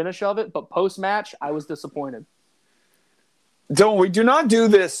enjoyed the finish of it. But post-match, I was disappointed. We do not do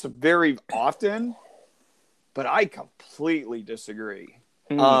this very often, but I completely disagree.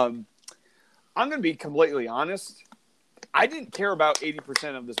 I'm going to be completely honest. I didn't care about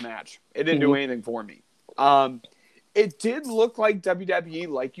 80% of this match. It didn't do anything for me. It did look like WWE,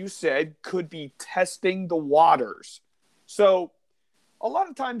 like you said, could be testing the waters. So a lot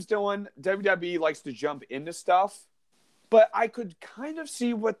of times, Dylan, WWE likes to jump into stuff, but I could kind of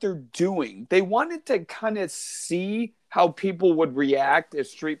see what they're doing. They wanted to kind of see how people would react if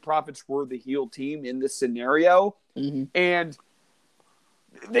Street Profits were the heel team in this scenario. And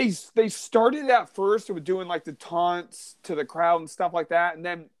they started at first with doing like the taunts to the crowd and stuff like that, and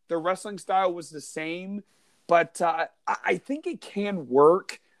then the wrestling style was the same. But I think it can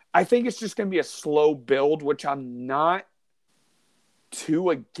work. I think it's just going to be a slow build, which I'm not too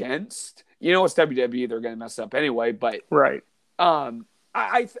against. You know, it's WWE; they're going to mess up anyway. But right, I'm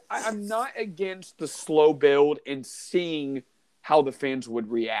not against the slow build and seeing how the fans would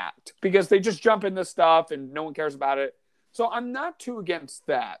react because they just jump into stuff and no one cares about it. So I'm not too against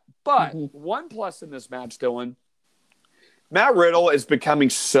that. But one plus in this match, Dylan, Matt Riddle is becoming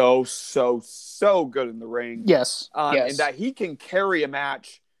so good in the ring. Yes. And that he can carry a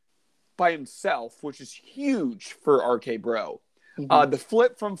match by himself, which is huge for RK Bro. The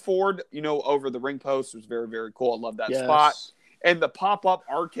flip from Ford, over the ring post was very, very cool. I love that spot. And the pop-up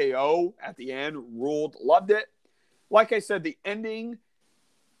RKO at the end ruled. Loved it. Like I said, the ending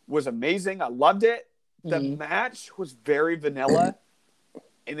was amazing. I loved it. The match was very vanilla,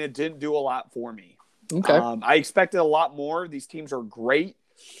 and it didn't do a lot for me. Okay. I expected a lot more. These teams are great.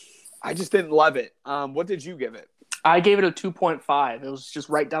 I just didn't love it. What did you give it? I gave it a 2.5. It was just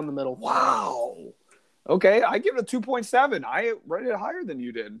right down the middle. Wow. Okay, I give it a 2.7. I rated it higher than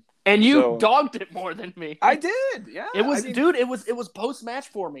you did. And you dogged it more than me. I did, yeah. It was, dude. It was post-match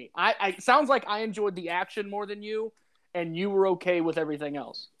for me. It sounds like I enjoyed the action more than you, and you were okay with everything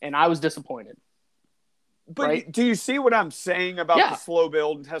else, and I was disappointed. But right? Do you see what I'm saying about the slow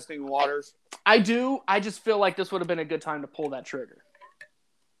build and testing the waters? I do. I just feel like this would have been a good time to pull that trigger.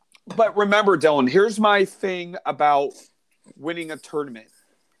 But remember, Dylan, here's my thing about winning a tournament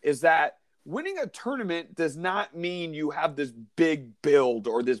is that winning a tournament does not mean you have this big build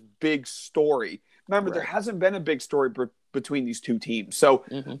or this big story. Remember, there hasn't been a big story between these two teams. So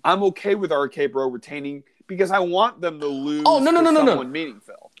I'm okay with RK Bro retaining because I want them to lose someone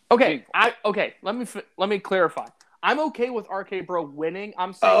meaningful. Okay, let me clarify. I'm okay with RK Bro winning.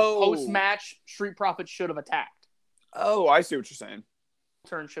 I'm saying post-match, Street Profits should have attacked. Oh, I see what you're saying.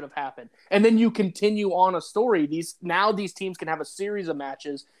 Turn should have happened. And then you continue on a story. These teams can have a series of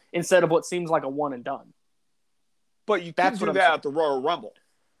matches instead of what seems like a one and done. But you could do that at the Royal Rumble.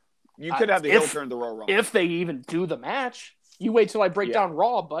 You could have the heel turn the Royal Rumble. If they even do the match. You wait till I break down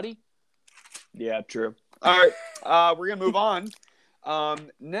Raw, buddy. Yeah, true. All right, we're going to move on.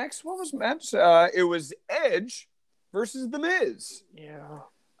 Next, what was match? It was Edge versus The Miz. Yeah.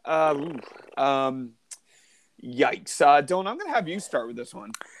 Yikes. Dylan, I'm going to have you start with this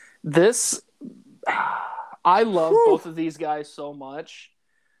one. I love both of these guys so much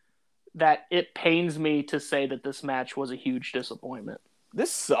that it pains me to say that this match was a huge disappointment.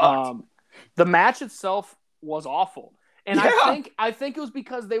 This sucked. The match itself was awful. And I think it was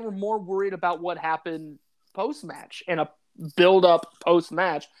because they were more worried about what happened post-match and a build-up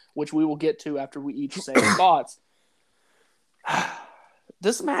post-match, which we will get to after we each say our thoughts.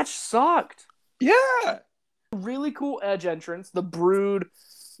 This match sucked. Yeah. Really cool Edge entrance. The Brood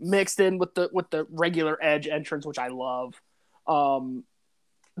mixed in with the regular Edge entrance, which I love.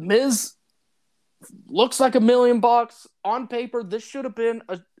 Miz looks like $1 million on paper. This should have been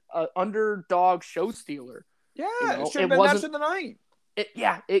a underdog show stealer. Yeah, it should have been match of the night.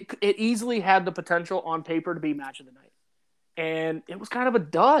 It easily had the potential on paper to be match of the night, and it was kind of a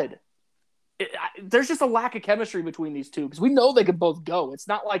dud. There's just a lack of chemistry between these two because we know they could both go. It's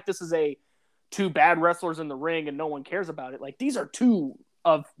not like this is two bad wrestlers in the ring and no one cares about it. Like these are two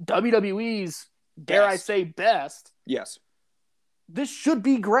of WWE's, dare I say, best. Yes. This should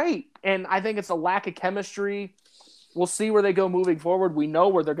be great. And I think it's a lack of chemistry. We'll see where they go moving forward. We know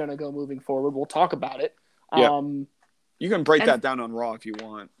where they're going to go moving forward. We'll talk about it. Yeah. You can break that down on Raw if you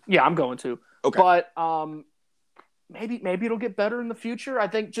want. Yeah, I'm going to. Okay. But maybe it'll get better in the future. I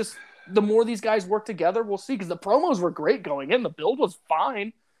think just the more these guys work together, we'll see. Because the promos were great going in. The build was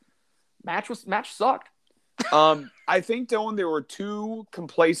fine. Match sucked. I think, Dylan, they were too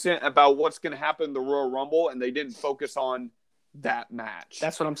complacent about what's going to happen in the Royal Rumble, and they didn't focus on that match.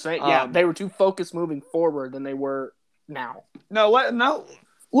 That's what I'm saying. Yeah, they were too focused moving forward than they were now.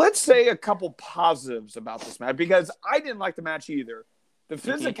 Let's say a couple positives about this match, because I didn't like the match either. The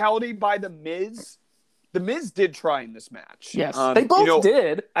physicality by The Miz did try in this match. Yes, they both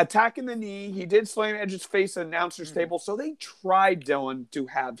did. Attacking the knee, he did slam Edge's face at announcer's table, so they tried, Dylan, to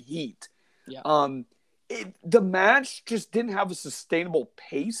have heat. Yeah. The match just didn't have a sustainable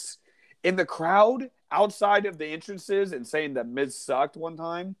pace. In the crowd, outside of the entrances and saying that Miz sucked one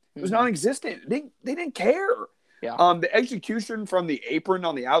time, it was non-existent. They didn't care. Yeah. The execution from the apron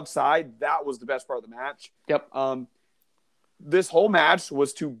on the outside, that was the best part of the match. Yep. This whole match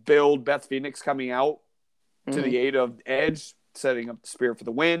was to build Beth Phoenix coming out to the aid of Edge, setting up the spear for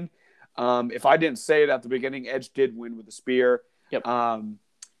the win. If I didn't say it at the beginning, Edge did win with the spear. Yep.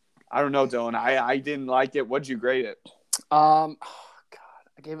 I don't know, Dylan. I didn't like it. What'd you grade it? Oh, God,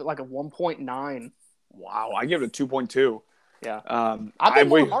 I gave it like a 1.9. Wow, I give it a 2.2. Yeah. I've been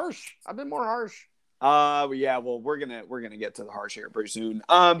more harsh. Yeah, well, we're gonna get to the harsh here pretty soon.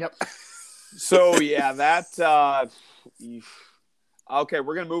 Yep. So yeah, that okay,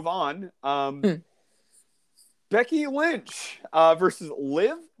 we're gonna move on. Becky Lynch versus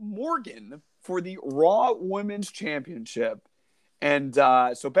Liv Morgan for the Raw Women's Championship. And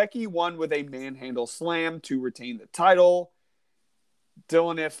so Becky won with a manhandle slam to retain the title.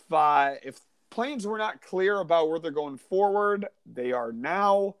 Dylan, if plans were not clear about where they're going forward, they are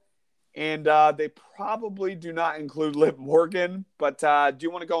now. And they probably do not include Liv Morgan. But do you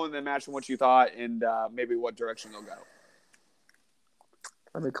want to go in the match and what you thought and maybe what direction they'll go?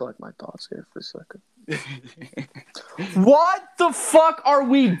 Let me collect my thoughts here for a second. What the fuck are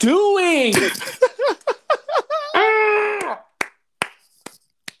we doing?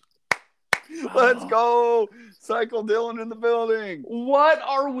 Let's go. Cycle Dylan in the building. What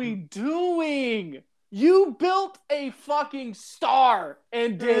are we doing? You built a fucking star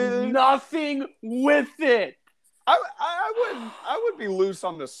and did nothing with it. I would be loose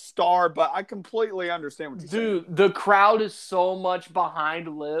on the star, but I completely understand what you're saying. Dude, the crowd is so much behind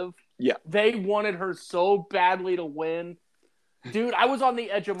Liv. Yeah. They wanted her so badly to win. Dude, I was on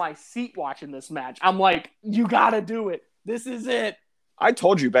the edge of my seat watching this match. I'm like, you got to do it. This is it. I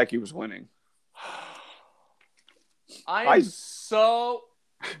told you Becky was winning. I am so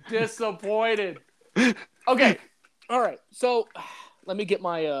disappointed. Okay. All right. So let me get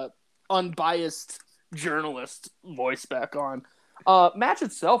my unbiased journalist voice back on. Match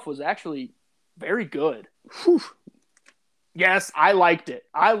itself was actually very good. Whew. Yes, I liked it.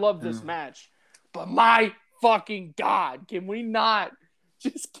 I love this match. But my fucking God, can we not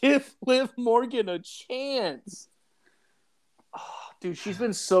just give Liv Morgan a chance? Oh, dude, she's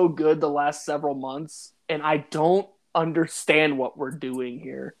been so good the last several months, and I don't understand what we're doing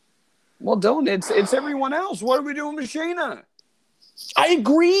here. Well, don't. It's everyone else. What are we doing with Shayna? I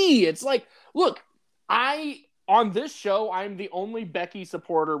agree. It's like, look, on this show, I'm the only Becky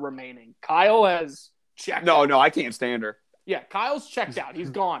supporter remaining. Kyle has checked out. No, I can't stand her. Yeah, Kyle's checked out. He's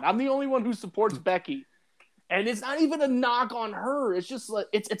gone. I'm the only one who supports Becky. And it's not even a knock on her. It's just like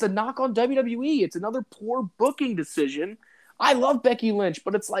it's a knock on WWE. It's another poor booking decision. I love Becky Lynch,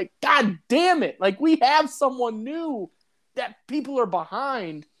 but it's like, God damn it. Like, we have someone new that people are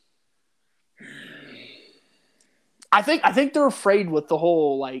behind. I think they're afraid with the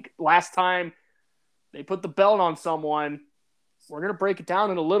whole, like, last time they put the belt on someone, we're going to break it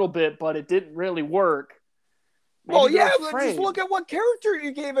down in a little bit, but it didn't really work. Well, yeah, but just look at what character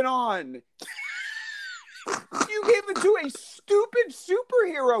you gave it on. You gave it to a stupid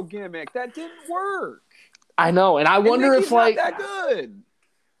superhero gimmick that didn't work. I know, and I wonder if, like, not that good.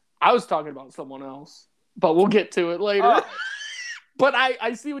 I was talking about someone else, but we'll get to it later. But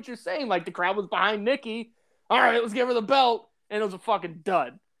I see what you're saying. Like, the crowd was behind Nikki. All right, let's give her the belt, and it was a fucking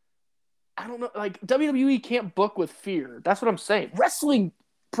dud. I don't know. Like, WWE can't book with fear. That's what I'm saying. Wrestling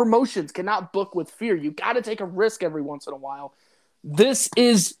promotions cannot book with fear. You got to take a risk every once in a while. This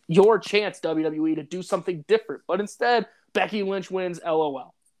is your chance, WWE, to do something different. But instead, Becky Lynch wins,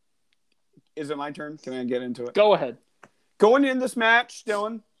 LOL. Is it my turn? Can I get into it? Go ahead. Going in this match,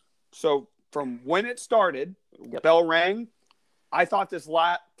 Dylan, so from when it started, bell rang, I thought this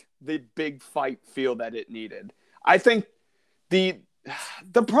lacked the big fight feel that it needed. I think the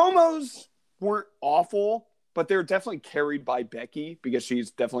promos weren't awful, but they're definitely carried by Becky because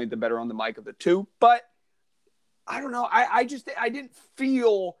she's definitely the better on the mic of the two. But I don't know. I didn't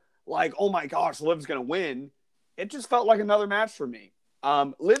feel like, oh my gosh, Liv's going to win. It just felt like another match for me.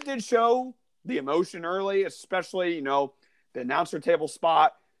 Liv did show the emotion early, especially, the announcer table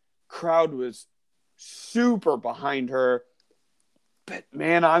spot. Crowd was super behind her. But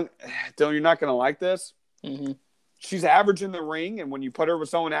man, Dylan, you're not going to like this. Mm-hmm. She's average in the ring, and when you put her with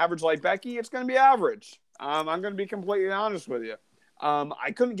someone average like Becky, it's going to be average. I'm going to be completely honest with you.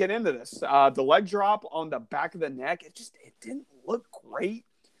 I couldn't get into this. The leg drop on the back of the neck, it didn't look great.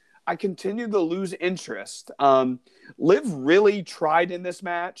 I continued to lose interest. Liv really tried in this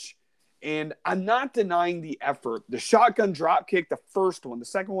match, and I'm not denying the effort. The shotgun drop kick, the first one, the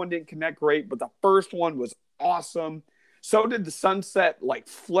second one didn't connect great, but the first one was awesome. So did the sunset, like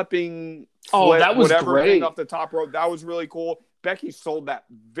flipping, that was whatever great. thing off the top rope. That was really cool. Becky sold that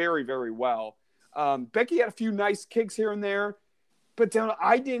very, very well. Becky had a few nice kicks here and there, but then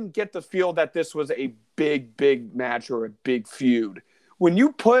I didn't get the feel that this was a big, big match or a big feud. When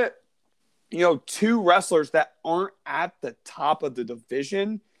you put, two wrestlers that aren't at the top of the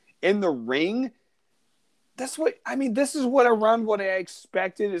division in the ring, This is around what I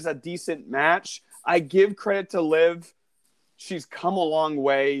expected is a decent match. I give credit to Liv. She's come a long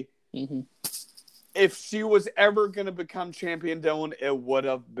way. Mm-hmm. If she was ever going to become champion, Dylan, it would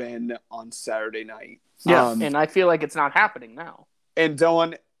have been on Saturday night. Yeah, and I feel like it's not happening now. And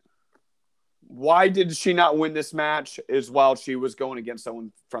Dylan, why did she not win this match as well? She was going against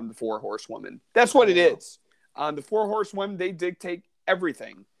someone from the Four Horsewomen. That's what it is. The Four Horsewomen, they dictate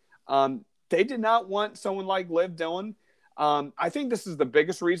everything. They did not want someone like Liv, Dylan. I think this is the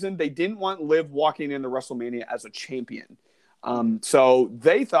biggest reason. They didn't want Liv walking into WrestleMania as a champion. So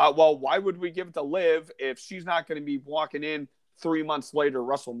they thought, well, why would we give it to Liv if she's not going to be walking in 3 months later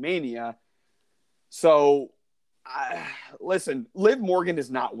WrestleMania? So, listen, Liv Morgan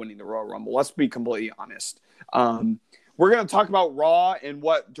is not winning the Royal Rumble. Let's be completely honest. We're going to talk about Raw and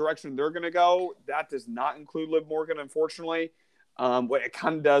what direction they're going to go. That does not include Liv Morgan, unfortunately. It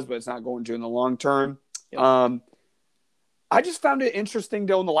kind of does, but it's not going to in the long term. Yep. I just found it interesting,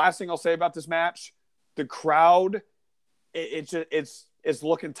 Dylan. The last thing I'll say about this match, the crowd, it's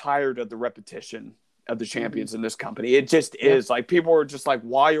looking tired of the repetition of the champions in this company. It just is. Like, people are just like,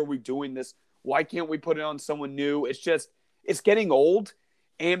 why are we doing this? Why can't we put it on someone new? It's getting old,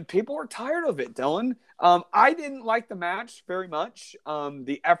 and people are tired of it, Dylan. I didn't like the match very much.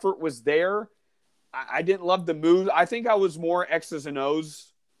 The effort was there. I didn't love the moves. I think I was more X's and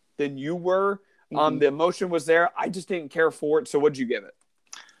O's than you were. The emotion was there. I just didn't care for it. So what'd you give it?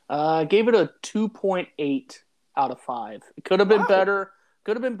 I gave it a 2.8 out of 5. It could have been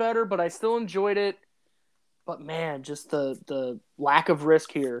better. But I still enjoyed it. But man, just the lack of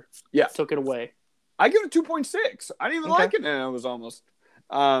risk here took it away. I give it 2.6. I didn't even like it, and it was almost.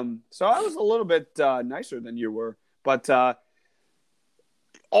 So I was a little bit nicer than you were. But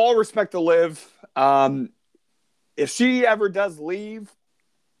all respect to Liv. If she ever does leave,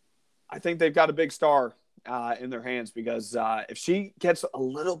 I think they've got a big star in their hands, because if she gets a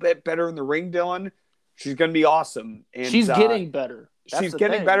little bit better in the ring, Dylan, she's going to be awesome. And she's getting better. She's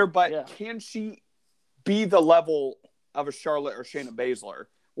getting better, but can she be the level of a Charlotte or Shayna Baszler?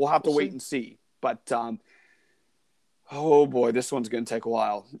 We'll have to wait and see. But, oh boy, this one's going to take a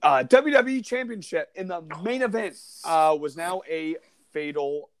while. WWE Championship in the main event was now a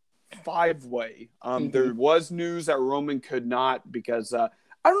fatal 5-way. There was news that Roman could not, because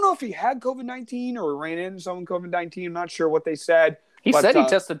I don't know if he had COVID-19 or ran into someone COVID-19. I'm not sure what they said. He said he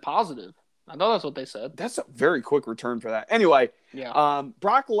tested positive. I know that's what they said. That's a very quick return for that. Anyway,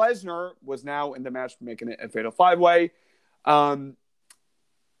 Brock Lesnar was now in the match, making it a fatal 5-way.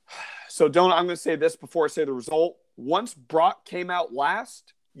 So I'm going to say this before I say the result. Once Brock came out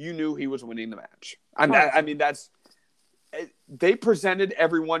last, you knew he was winning the match. They presented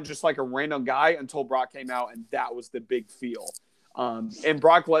everyone just like a random guy until Brock came out, and that was the big feel. And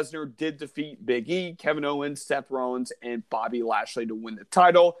Brock Lesnar did defeat Big E, Kevin Owens, Seth Rollins, and Bobby Lashley to win the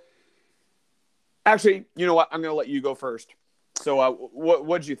title. Actually, you know what? I'm going to let you go first. So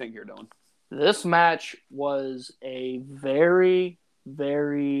what did you think here, Dylan? This match was a very,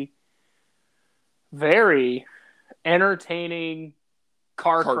 very, very entertaining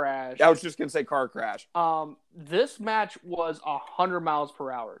car crash. I was just going to say car crash. This match was 100 miles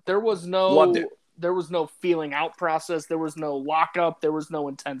per hour. There was no Loved it. There was no feeling out process. There was no lockup. There was no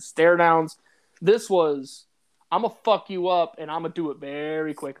intense stare downs. This was, I'm going to fuck you up, and I'm going to do it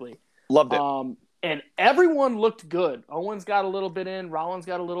very quickly. Loved it. And everyone looked good. Owens got a little bit in. Rollins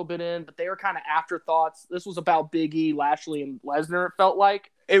got a little bit in. But they were kind of afterthoughts. This was about Big E, Lashley, and Lesnar, it felt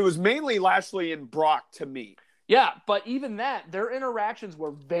like. It was mainly Lashley and Brock to me. Yeah, but even that, their interactions were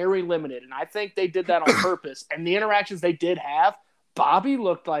very limited. And I think they did that on purpose. And the interactions they did have, Bobby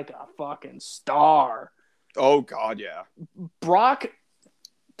looked like a fucking star. Oh, God, yeah. Brock,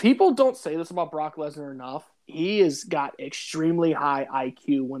 people don't say this about Brock Lesnar enough. He has got extremely high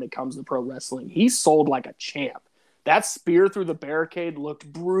IQ when it comes to pro wrestling. He sold like a champ. That spear through the barricade looked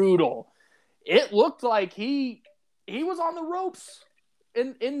brutal. It looked like he was on the ropes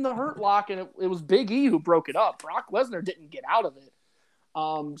in the Hurt Lock, and it was Big E who broke it up. Brock Lesnar didn't get out of it.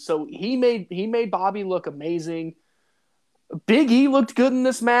 So he made Bobby look amazing. Big E looked good in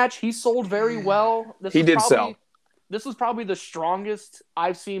this match. He sold very well. He did sell. This was probably the strongest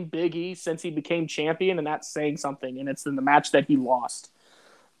I've seen Big E since he became champion, and that's saying something, and it's in the match that he lost.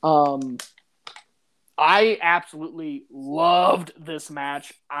 I absolutely loved this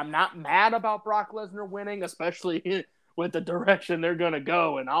match. I'm not mad about Brock Lesnar winning, especially with the direction they're going to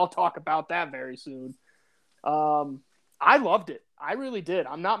go, and I'll talk about that very soon. I loved it. I really did.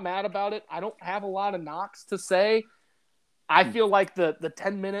 I'm not mad about it. I don't have a lot of knocks to say. I feel like the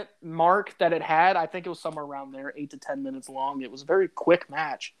 10-minute mark that it had, I think it was somewhere around there, 8 to 10 minutes long. It was a very quick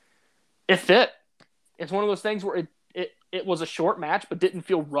match. It fit. it's one of those things where it was a short match, but didn't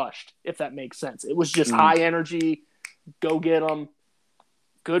feel rushed, if that makes sense. It was just high energy, go get them,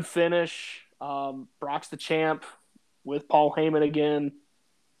 good finish. Brock's the champ with Paul Heyman again.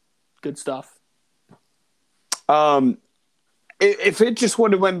 Good stuff. If it just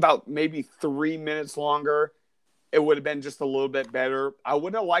would have went about maybe 3 minutes longer, it would have been just a little bit better. I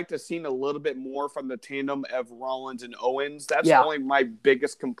would have liked to have seen a little bit more from the tandem of Rollins and Owens. That's only my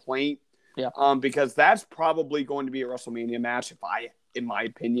biggest complaint. Yeah. Because that's probably going to be a WrestleMania match, in my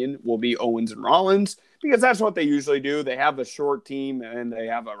opinion, will be Owens and Rollins, because that's what they usually do. They have a short team and they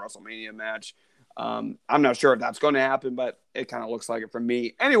have a WrestleMania match. I'm not sure if that's going to happen, but it kind of looks like it for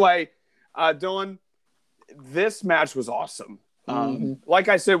me. Anyway, Dylan, this match was awesome. Like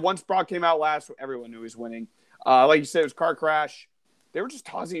I said, once Brock came out last, everyone knew he was winning. Like you said, it was car crash. They were just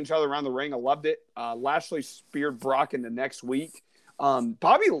tossing each other around the ring. I loved it. Lashley speared Brock in the next week.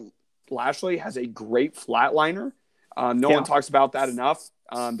 Bobby Lashley has a great flatliner. No one talks about that enough.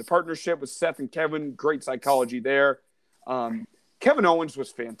 The partnership with Seth and Kevin, great psychology there. Kevin Owens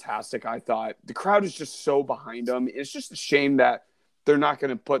was fantastic, I thought. The crowd is just so behind him. It's just a shame that they're not going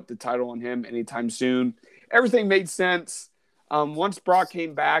to put the title on him anytime soon. Everything made sense. Once Brock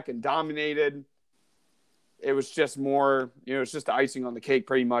came back and dominated, it was just more, it's just the icing on the cake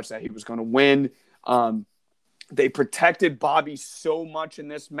pretty much that he was going to win. They protected Bobby so much in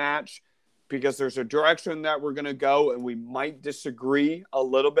this match because there's a direction that we're going to go, and we might disagree a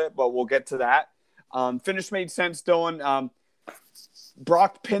little bit, but we'll get to that. Finish made sense, Dylan.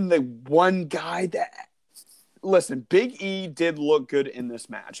 Brock pinned the one guy that – listen, Big E did look good in this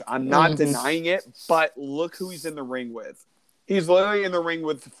match. I'm not denying it, but look who he's in the ring with. He's literally in the ring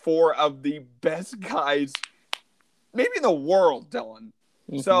with 4 of the best guys maybe in the world, Dylan.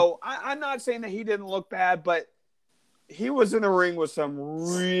 So I'm not saying that he didn't look bad, but he was in the ring with some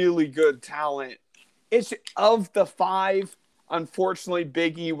really good talent. It's of the 5, unfortunately,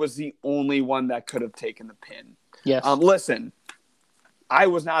 Big E was the only one that could have taken the pin. Yes. Listen, I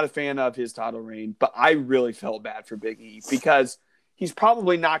was not a fan of his title reign, but I really felt bad for Big E because he's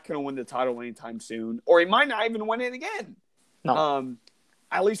probably not going to win the title anytime soon, or he might not even win it again. No.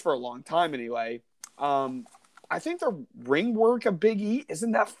 At least for a long time anyway. I think the ring work of Big E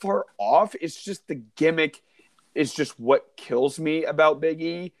isn't that far off. It's just the gimmick is just what kills me about Big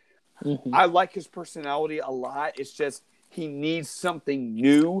E. I like his personality a lot. It's just he needs something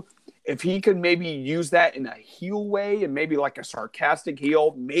new. If he could maybe use that in a heel way and maybe like a sarcastic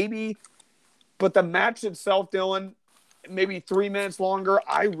heel, maybe. But the match itself, Dylan, maybe 3 minutes longer.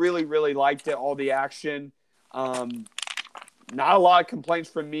 I really, really liked it, all the action. Not a lot of complaints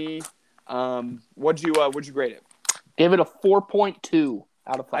from me. What'd you grade it? Give it a 4.2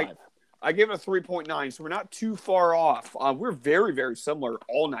 out of 5. I give it a 3.9, so we're not too far off. We're very, very similar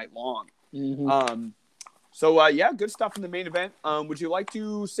all night long. So, good stuff in the main event. Would you like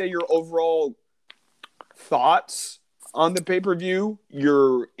to say your overall thoughts on the pay-per-view?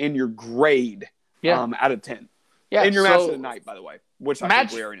 Your grade out of 10. Yeah, in your match of the night, by the way, which I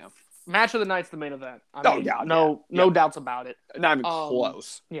think we already know. Match of the night's the main event. No doubts about it. Not even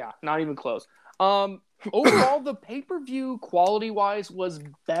close. Yeah, not even close. Overall, the pay-per-view quality-wise was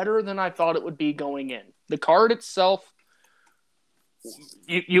better than I thought it would be going in. The card itself,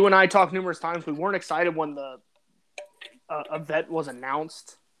 you and I talked numerous times. We weren't excited when the event was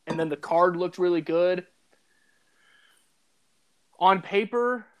announced, and then the card looked really good. On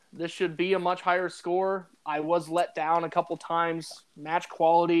paper, this should be a much higher score. I was let down a couple times. Match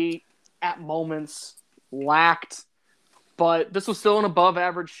quality at moments lacked, but this was still an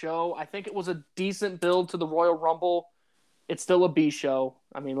above-average show. I think it was a decent build to the Royal Rumble. It's still a B show.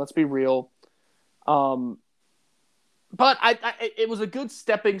 I mean, let's be real. But it was a good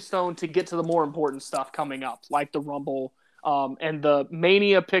stepping stone to get to the more important stuff coming up, like the Rumble and the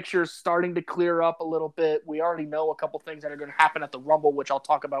Mania pictures starting to clear up a little bit. We already know a couple things that are going to happen at the Rumble, which I'll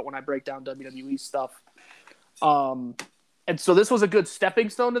talk about when I break down WWE stuff. And so this was a good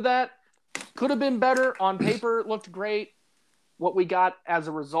stepping stone to that. Could have been better. On paper, it looked great. What we got as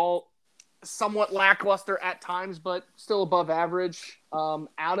a result, somewhat lackluster at times, but still above average.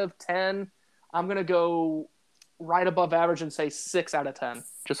 Out of 10, I'm going to go right above average and say 6 out of 10.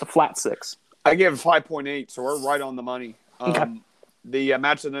 Just a flat 6. I gave it 5.8, so we're right on the money. Okay. The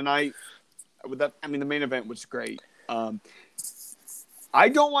match of the night, the main event was great. I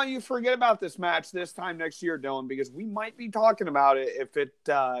don't want you to forget about this match this time next year, Dylan, because we might be talking about it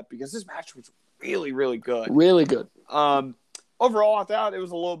because this match was really, really good. Really good. Overall, I thought it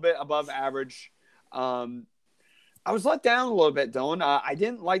was a little bit above average. I was let down a little bit, Dylan. I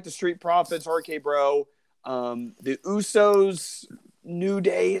didn't like the Street Profits, RK Bro. The Usos New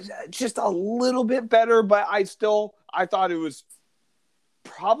Day is just a little bit better, but I thought it was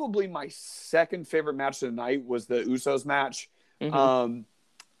probably my second favorite match of the night was the Usos match. Mm-hmm.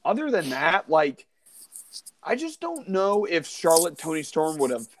 Other than that, like, I just don't know if Charlotte Toni Storm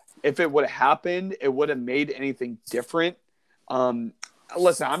if it would have happened, it would have made anything different.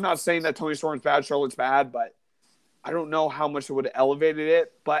 Listen, I'm not saying that Toni Storm's bad, Charlotte's bad, but I don't know how much it would have elevated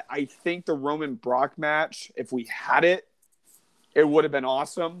it. But I think the Roman Brock match, if we had it, it would have been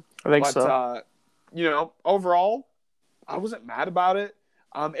awesome. I think so. Overall, I wasn't mad about it.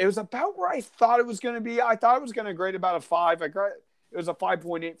 It was about where I thought it was going to be. I thought it was going to grade about a 5. It was a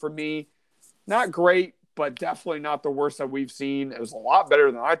 5.8 for me. Not great, but definitely not the worst that we've seen. It was a lot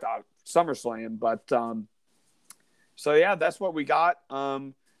better than I thought SummerSlam. But so yeah, that's what we got.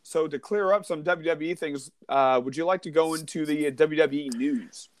 So to clear up some WWE things, would you like to go into the WWE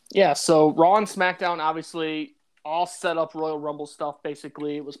news? Yeah. So Raw and SmackDown, obviously, all set up Royal Rumble stuff.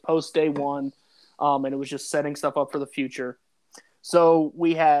 Basically, it was post day one, and it was just setting stuff up for the future. So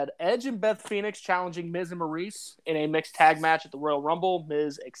we had Edge and Beth Phoenix challenging Miz and Maurice in a mixed tag match at the Royal Rumble.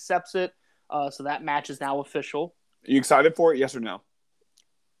 Miz accepts it. So that match is now official. Are you excited for it? Yes or no?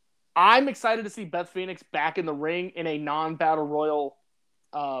 I'm excited to see Beth Phoenix back in the ring in a non-battle royal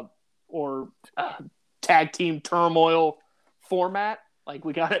tag team turmoil format like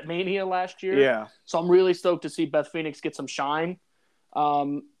we got at Mania last year. Yeah. So I'm really stoked to see Beth Phoenix get some shine.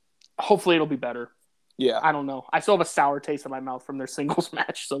 Hopefully it'll be better. Yeah. I don't know. I still have a sour taste in my mouth from their singles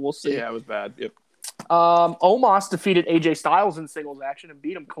match, so we'll see. Yeah, it was bad. Yep. Omos defeated AJ Styles in singles action and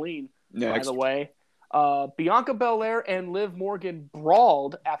beat him clean, by the way. Bianca Belair and Liv Morgan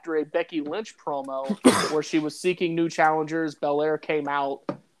brawled after a Becky Lynch promo where she was seeking new challengers. Belair came out,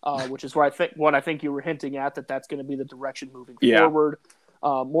 which is what I think you were hinting at, that's going to be the direction moving forward.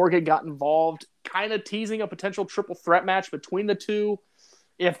 Morgan got involved, kind of teasing a potential triple threat match between the two.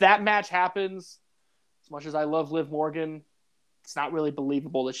 If that match happens, as much as I love Liv Morgan, it's not really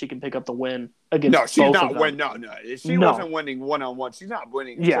believable that she can pick up the win against both of them. No. She wasn't winning one-on-one. She's not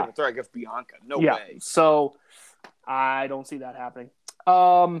winning a triple threat against Bianca. No way. So I don't see that happening.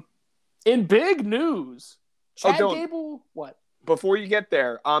 In big news, Chad Gable, what? Before you get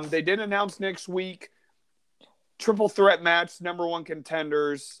there, they did announce next week triple threat match, number one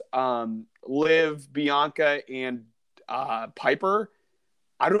contenders, Liv, Bianca, and Piper.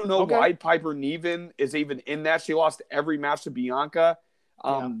 I don't know why Piper Niven is even in that. She lost every match to Bianca.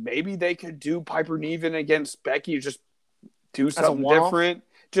 Maybe they could do Piper Niven against Becky, just do something different,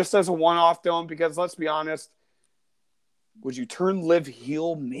 just as a one-off film. Because let's be honest, would you turn Liv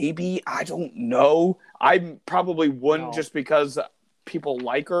heel? Maybe. I don't know. I probably wouldn't just because people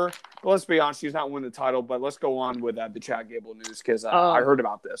like her. But let's be honest, she's not winning the title. But let's go on with the Chad Gable news because I heard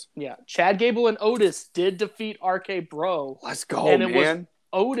about this. Yeah, Chad Gable and Otis did defeat RK Bro. Let's go, man.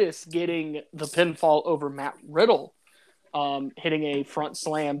 Otis getting the pinfall over Matt Riddle, hitting a front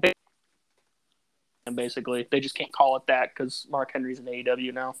slam. And basically, they just can't call it that because Mark Henry's in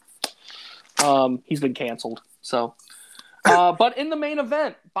AEW now. He's been canceled. So, but in the main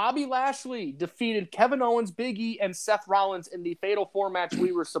event, Bobby Lashley defeated Kevin Owens, Big E, and Seth Rollins in the Fatal 4 match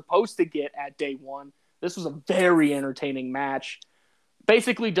we were supposed to get at day one. This was a very entertaining match.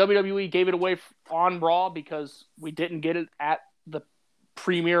 Basically, WWE gave it away on Raw because we didn't get it at the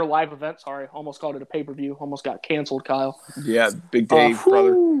premier live event. Sorry, almost called it a pay-per-view. Almost got canceled, Kyle. Yeah, Big Dave,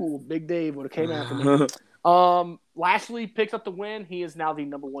 brother. Big Dave would have came after me. Lashley picks up the win. He is now the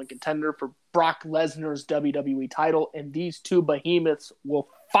number one contender for Brock Lesnar's WWE title, and these two behemoths will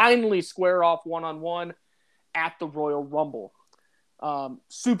finally square off one-on-one at the Royal Rumble.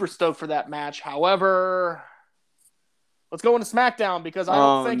 Super stoked for that match. However, let's go into SmackDown because I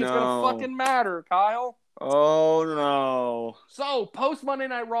don't think it's going to fucking matter, Kyle. Oh, no. So, post Monday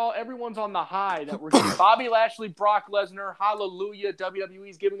Night Raw, everyone's on the high that we're getting Bobby Lashley, Brock Lesnar, hallelujah,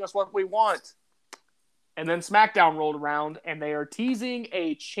 WWE's giving us what we want. And then SmackDown rolled around, and they are teasing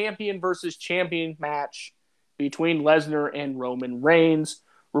a champion versus champion match between Lesnar and Roman Reigns.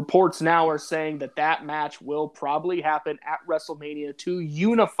 Reports now are saying that match will probably happen at WrestleMania to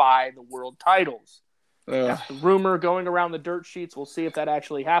unify the world titles. That's the rumor going around the dirt sheets. We'll see if that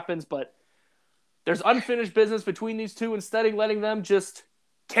actually happens, but there's unfinished business between these two. Instead of letting them just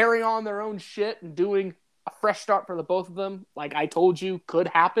carry on their own shit and doing a fresh start for the both of them, like I told you could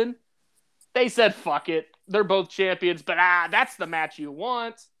happen, they said, fuck it. They're both champions, but that's the match you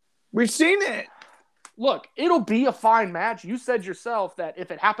want. We've seen it. Look, it'll be a fine match. You said yourself that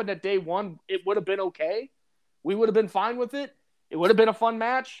if it happened at day one, it would have been okay. We would have been fine with it. It would have been a fun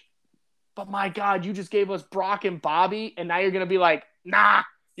match. But my God, you just gave us Brock and Bobby, and now you're going to be like, nah,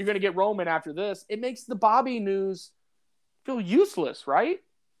 you're going to get Roman after this. It makes the Bobby news feel useless, right?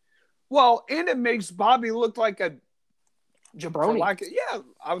 Well, and it makes Bobby look like a Jabroni. Yeah,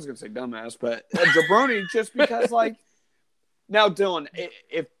 I was gonna say dumbass, but a jabroni just because like. Now, Dylan,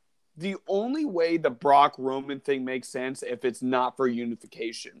 if the only way the Brock Roman thing makes sense if it's not for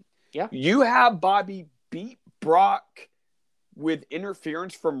unification, you have Bobby beat Brock with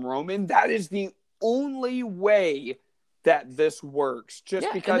interference from Roman. That is the only way that this works.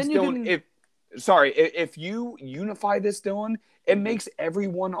 Just because Dylan, if you unify this, Dylan, it makes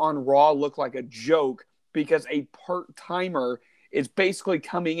everyone on Raw look like a joke because a part-timer is basically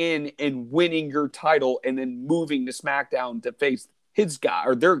coming in and winning your title and then moving to SmackDown to face his guy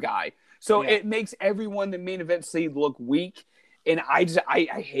or their guy. So it makes everyone the main event seed look weak. And I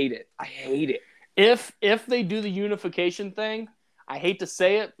hate it. I hate it. If they do the unification thing, I hate to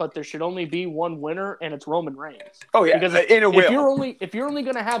say it, but there should only be one winner, and it's Roman Reigns. Oh yeah, because if you're only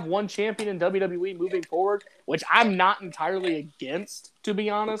going to have one champion in WWE moving forward, which I'm not entirely against, to be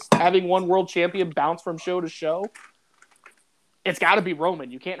honest, having one world champion bounce from show to show, it's got to be Roman.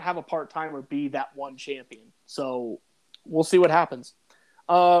 You can't have a part-timer be that one champion. So we'll see what happens.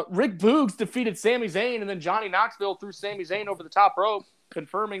 Rick Boogs defeated Sami Zayn, and then Johnny Knoxville threw Sami Zayn over the top rope,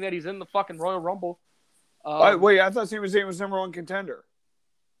 confirming that he's in the fucking Royal Rumble. Wait, I thought Sami Zayn was number one contender.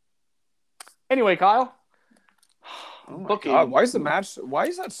 Anyway, Kyle. Oh my God, why is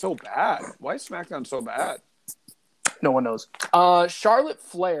that so bad? Why is SmackDown so bad? No one knows. Charlotte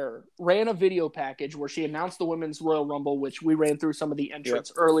Flair ran a video package where she announced the Women's Royal Rumble, which we ran through some of the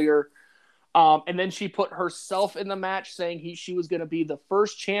entrants earlier. And then she put herself in the match, saying she was going to be the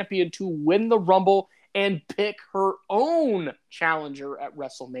first champion to win the Rumble and pick her own challenger at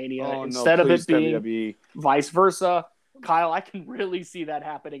WrestleMania instead of it being WWE. Vice versa. Kyle, I can really see that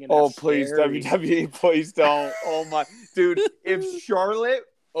happening. Please, WWE, please don't. Oh my, dude! If Charlotte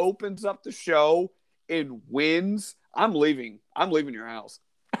opens up the show and wins, I'm leaving. I'm leaving your house.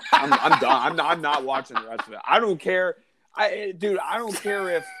 I'm done. I'm not watching the rest of it. I don't care. I don't care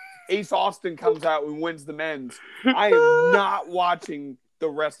if Ace Austin comes out and wins the men's. I am not watching the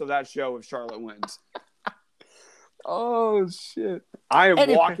rest of that show if Charlotte wins. Oh, shit. I am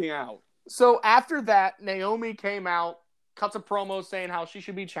walking out. So after that, Naomi came out, cuts a promo saying how she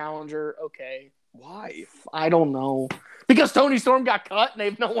should be challenger. Okay. Why? I don't know. Because Toni Storm got cut and they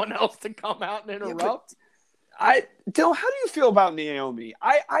have no one else to come out and interrupt. Dylan, how do you feel about Naomi?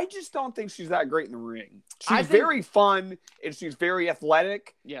 I just don't think she's that great in the ring. She's very fun and she's very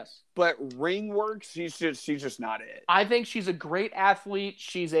athletic. Yes. But ring work, she's just not it. I think she's a great athlete.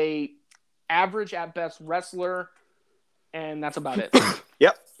 She's a average at best wrestler, and that's about it.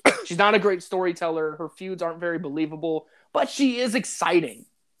 Yep. She's not a great storyteller. Her feuds aren't very believable, but she is exciting.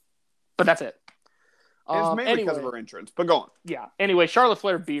 But that's it. It's mainly because of her entrance, but go on. Yeah. Anyway, Charlotte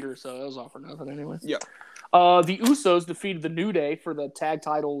Flair beat her, so it was all for nothing anyway. Yeah. The Usos defeated the New Day for the tag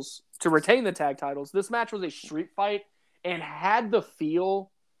titles to retain the tag titles. This match was a street fight and had the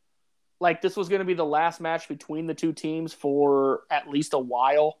feel like this was going to be the last match between the two teams for at least a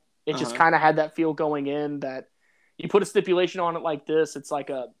while. It just kind of had that feel going in that you put a stipulation on it like this, it's like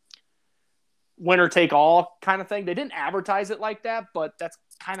a winner take all kind of thing. They didn't advertise it like that, but that's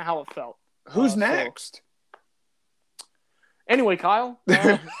kind of how it felt. Who's next? Anyway, Kyle.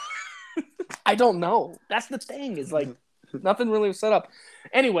 I don't know. That's the thing. Is like nothing really was set up.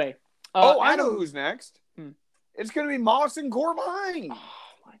 Anyway. I know who's next. It's going to be Moss and Corbijn. Oh,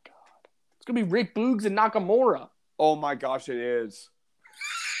 my God. It's going to be Rick Boogs and Nakamura. Oh, my gosh, it is.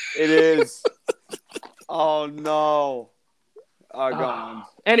 It is. Oh, no. Go on.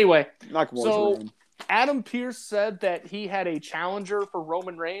 Anyway. Nakamura's ruined. Adam Pearce said that he had a challenger for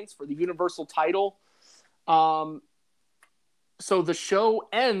Roman Reigns for the Universal title. So the show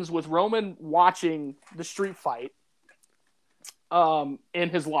ends with Roman watching the street fight in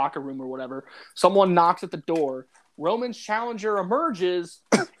his locker room or whatever. Someone knocks at the door. Roman's challenger emerges,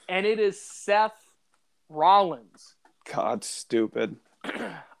 and it is Seth Rollins. God, stupid.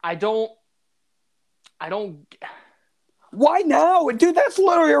 I don't. Why now? Dude, that's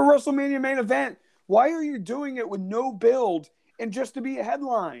literally a WrestleMania main event. Why are you doing it with no build and just to be a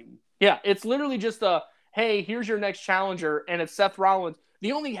headline? Yeah, it's literally just hey, here's your next challenger, and it's Seth Rollins.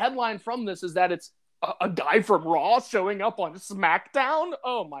 The only headline from this is that it's a guy from Raw showing up on SmackDown.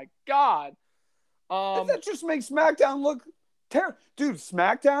 Oh, my God. That just makes SmackDown look terrible. Dude,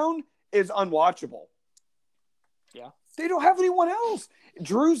 SmackDown is unwatchable. Yeah. They don't have anyone else.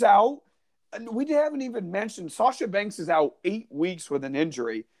 Drew's out. We haven't even mentioned Sasha Banks is out 8 weeks with an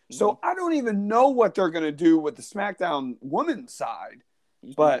injury. So I don't even know what they're going to do with the SmackDown women's side.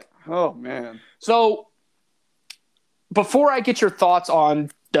 But, oh, man. So, before I get your thoughts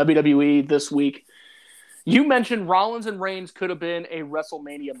on WWE this week, You mentioned Rollins and Reigns could have been a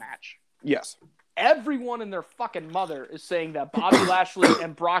WrestleMania match. Yes. Everyone and their fucking mother is saying that Bobby Lashley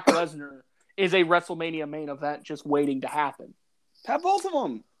and Brock Lesnar is a WrestleMania main event just waiting to happen. Have both of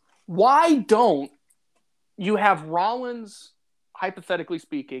them. Why don't you have Rollins, hypothetically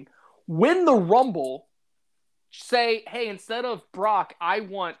speaking, win the Rumble, say, hey, instead of Brock, I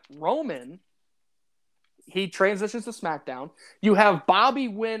want Roman. He transitions to SmackDown. You have Bobby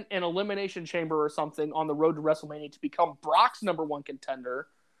win an Elimination Chamber or something on the road to WrestleMania to become Brock's number one contender.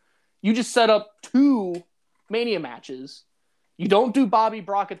 You just set up 2 Mania matches. You don't do Bobby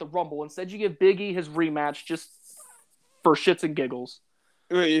Brock at the Rumble. Instead, you give Big E his rematch just for shits and giggles.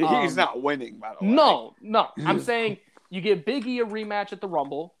 He's not winning, by the way. No. I'm saying you give Big E a rematch at the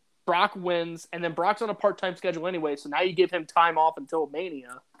Rumble. Brock wins, and then Brock's on a part-time schedule anyway, so now you give him time off until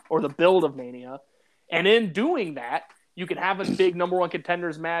Mania, or the build of Mania. And in doing that, you can have a big number one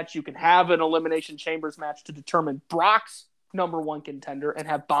contenders match. You can have an Elimination Chambers match to determine Brock's number one contender and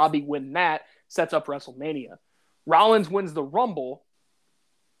have Bobby win that, sets up WrestleMania. Rollins wins the Rumble,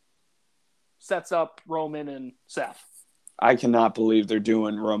 sets up Roman and Seth. I cannot believe they're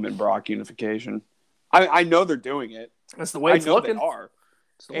doing Roman Brock unification. I know they're doing it. That's the way it's looking. They are.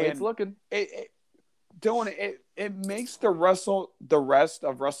 That's the way it's looking. It makes the rest of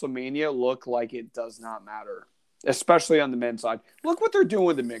WrestleMania look like it does not matter, especially on the men's side. Look what they're doing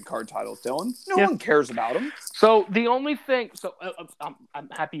with the mid-card titles, Dylan. No one cares about them. So the only thing – I'm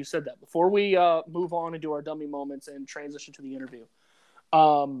happy you said that. Before we move on and do our dummy moments and transition to the interview,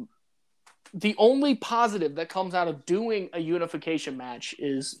 the only positive that comes out of doing a unification match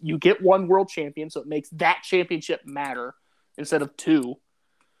is you get one world champion, so it makes that championship matter instead of 2.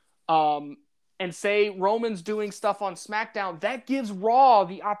 And say Roman's doing stuff on SmackDown, that gives Raw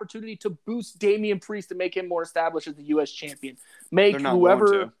the opportunity to boost Damian Priest and make him more established as the U.S. champion. Make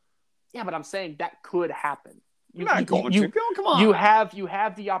whoever. Yeah, but I'm saying that could happen. You're not going to. Come on. You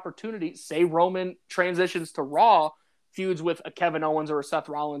have the opportunity. Say Roman transitions to Raw, feuds with a Kevin Owens or a Seth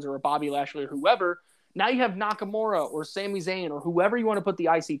Rollins or a Bobby Lashley or whoever. Now you have Nakamura or Sami Zayn or whoever you want to put the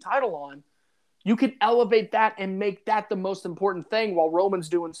IC title on. You could elevate that and make that the most important thing while Roman's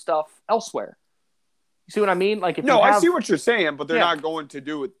doing stuff elsewhere. You see what I mean? Like, I see what you're saying, but they're not going to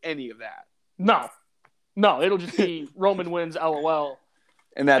do with any of that. No, it'll just be Roman wins, LOL,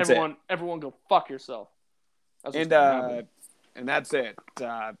 and that's it. Everyone go fuck yourself. And that's it.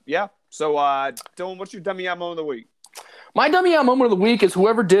 Yeah. So, Dylan, what's your dummy moment of the week? My dummy moment of the week is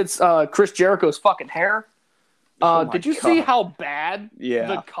whoever did Chris Jericho's fucking hair. Did you see how bad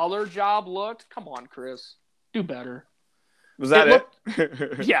the color job looked? Come on, Chris, do better. Was that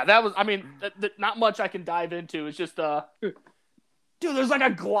it? Yeah, that was. I mean, not much I can dive into. It's just, dude, there's like a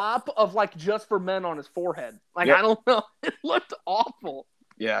glop of like just for men on his forehead. Like, I don't know. It looked awful.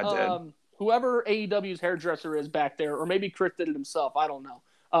 Yeah, it did. Whoever AEW's hairdresser is back there, or maybe Chris did it himself. I don't know.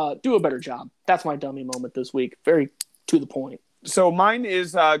 Do a better job. That's my dummy moment this week. Very to the point. So mine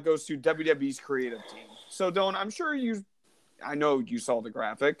is goes to WWE's creative team. So Dylan, I'm sure I know you saw the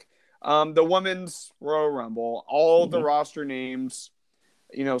graphic. The women's Royal Rumble, all the roster names,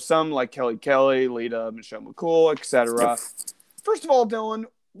 some like Kelly, Lita, Michelle McCool, etc. First of all, Dylan,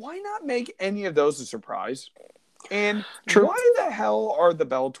 why not make any of those a surprise? And why the hell are the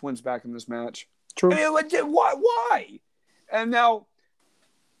Bella Twins back in this match? True. I mean, why? And now,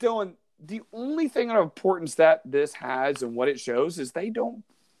 Dylan, the only thing of importance that this has and what it shows is they don't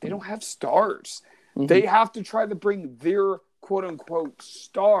have stars. Mm-hmm. They have to try to bring their quote-unquote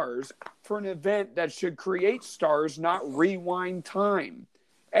stars for an event that should create stars, not rewind time.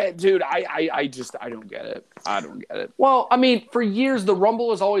 Dude, I don't get it. I don't get it. Well, I mean, for years, the Rumble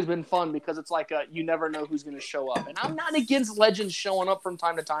has always been fun because it's like you never know who's going to show up. And I'm not against legends showing up from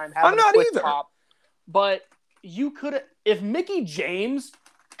time to time. I'm not either. Pop, but you could, if Mickie James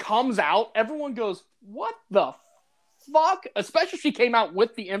comes out, everyone goes, what the fuck? Especially if she came out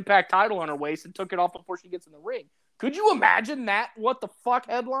with the Impact title on her waist and took it off before she gets in the ring. Could you imagine that? What the fuck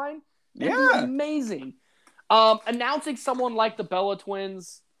headline? That'd be amazing. Announcing someone like the Bella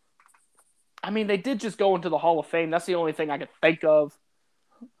Twins. I mean, they did just go into the Hall of Fame. That's the only thing I could think of.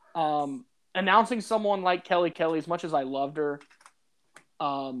 Announcing someone like Kelly, as much as I loved her.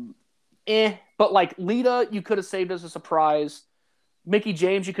 But like Lita, you could have saved as a surprise. Mickie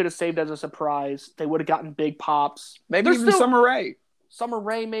James, you could have saved as a surprise. They would have gotten big pops. Maybe even Summer Rae. Summer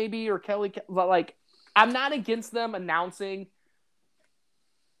Rae, maybe, or Kelly. But like, I'm not against them announcing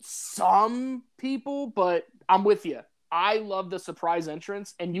some people, but I'm with you. I love the surprise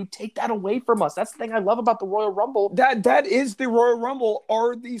entrance, and you take that away from us. That's the thing I love about the Royal Rumble. That is the Royal Rumble,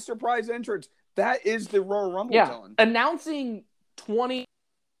 or the surprise entrance. That is the Royal Rumble. Yeah, announcing 20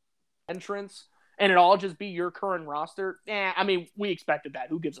 entrants and it all just be your current roster, I mean, we expected that.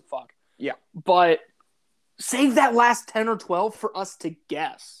 Who gives a fuck? Yeah. But save that last 10 or 12 for us to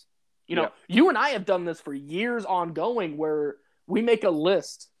guess. You know, you and I have done this for years ongoing where we make a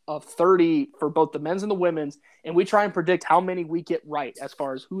list of 30 for both the men's and the women's, and we try and predict how many we get right as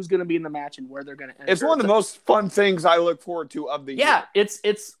far as who's going to be in the match and where they're going to enter. It's one of the most fun things I look forward to of the year. Yeah,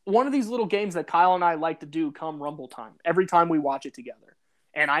 it's one of these little games that Kyle and I like to do come Rumble time, every time we watch it together.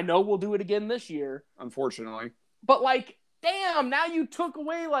 And I know we'll do it again this year. Unfortunately. But, like, damn, now you took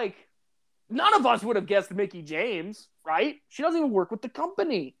away, like, none of us would have guessed Mickie James, right? She doesn't even work with the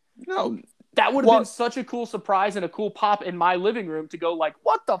company. No. That would have been such a cool surprise and a cool pop in my living room to go like,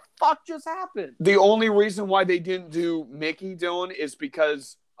 what the fuck just happened? The only reason why they didn't do Mickie, Dylan, is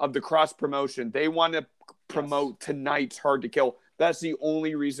because of the cross promotion. They want to promote tonight's Hard to Kill. That's the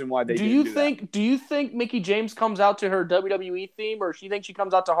only reason why they didn't do that. Do you think Mickie James comes out to her WWE theme, or she thinks she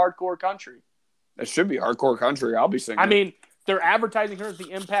comes out to Hardcore Country? It should be Hardcore Country. I'll be singing. I mean, they're advertising her as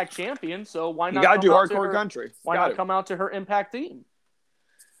the Impact champion, so why not? You gotta do Hardcore Country. Why not come out to her Impact theme?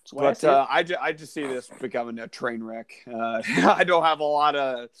 But I just see this becoming a train wreck. I don't have a lot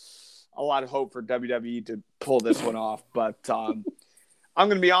of hope for WWE to pull this one off. But I'm going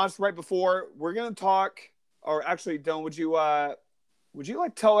to be honest. Right before we're going to talk, or actually, Dylan, would you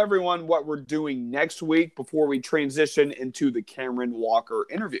like to tell everyone what we're doing next week before we transition into the Cameron Walker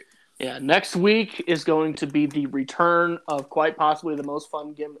interview? Yeah, next week is going to be the return of quite possibly the most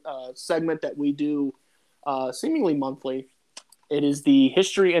fun segment that we do seemingly monthly. It is the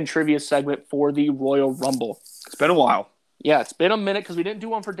history and trivia segment for the Royal Rumble. It's been a while. Yeah, it's been a minute because we didn't do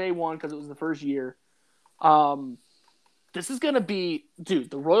one for day one because it was the first year. This is going to be, dude,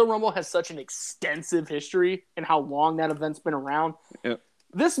 the Royal Rumble has such an extensive history and how long that event's been around. Yeah.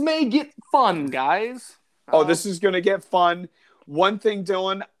 This may get fun, guys. This is going to get fun. One thing,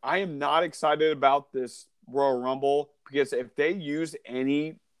 Dylan, I am not excited about this Royal Rumble because if they use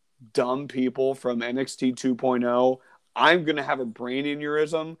any dumb people from NXT 2.0, I'm going to have a brain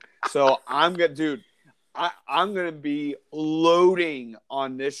aneurysm. So I'm going to be loading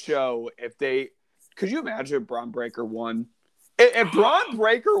on this show if they – could you imagine if Braun Breaker won? If Braun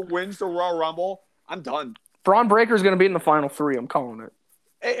Breaker wins the Royal Rumble, I'm done. Braun Breaker is going to be in the final three. I'm calling it.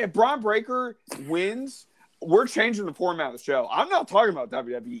 If Braun Breaker wins, we're changing the format of the show. I'm not talking about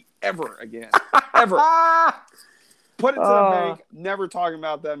WWE ever again. Ever. Put it to the bank. Never talking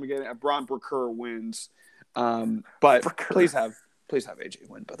about them again if Braun Breaker wins. But please have AJ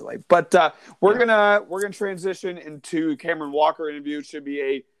win, by the way. But we're gonna transition into Cameron Walker interview. It should be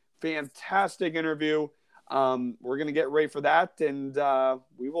a fantastic interview. We're gonna get ready for that, and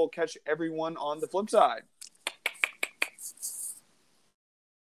we will catch everyone on the flip side.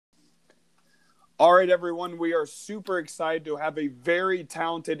 All right, everyone, we are super excited to have a very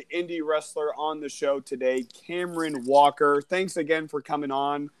talented indie wrestler on the show today, Cameron Walker. Thanks again for coming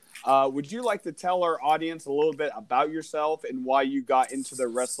on. Would you like to tell our audience a little bit about yourself and why you got into the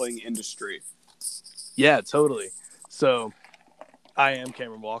wrestling industry? Yeah, totally. So I am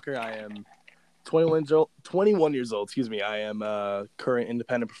Cameron Walker. I am 21 years old. I am a current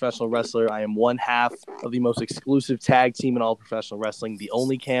independent professional wrestler. I am one half of the most exclusive tag team in all professional wrestling, the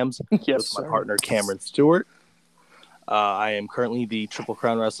Only Cams, with my partner Cameron Stewart. I am currently the Triple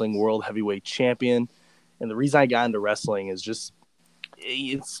Crown Wrestling World Heavyweight Champion. And the reason I got into wrestling is just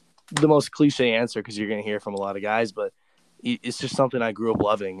it's the most cliche answer because you're going to hear from a lot of guys, but it's just something I grew up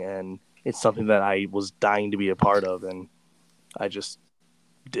loving, and it's something that I was dying to be a part of, and I just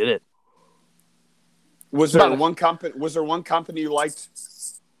did it. Was there one company you liked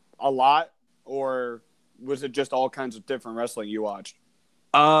a lot, or was it just all kinds of different wrestling you watched?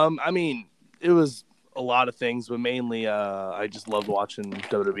 I mean, it was a lot of things, but mainly I just loved watching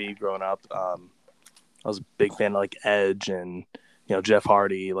WWE growing up. I was a big fan of like Edge and Jeff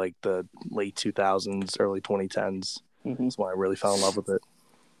Hardy, like the late 2000s, early 2010s. Mm-hmm. That's when I really fell in love with it.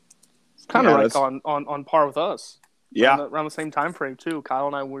 Kind of like on par with us. Yeah, around the same time frame too. Kyle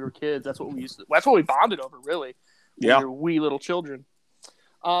and I, when we were kids, that's what we bonded over, really. Yeah, we were wee little children.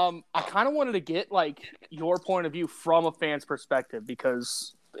 I kind of wanted to get like your point of view from a fan's perspective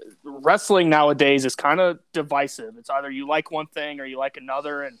because wrestling nowadays is kind of divisive. It's either you like one thing or you like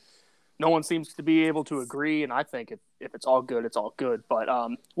another, and no one seems to be able to agree. And I think if it's all good, it's all good. But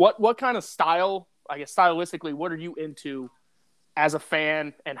what kind of style? I guess stylistically, what are you into as a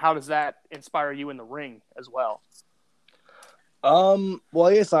fan, and how does that inspire you in the ring as well? Well,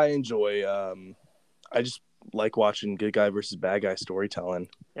 I guess I enjoy. I just like watching good guy versus bad guy storytelling.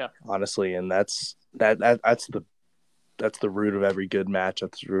 Yeah, honestly, and that's the root of every good match.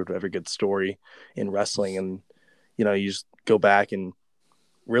 That's the root of every good story in wrestling. And you just go back and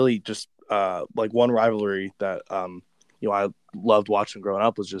really just like one rivalry that I loved watching growing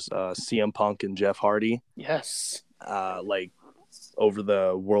up was just CM Punk and Jeff Hardy. Yes. Like over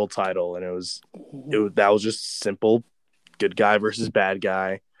the world title, and that was just simple, good guy versus bad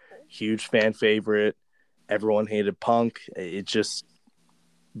guy, huge fan favorite. Everyone hated Punk. They just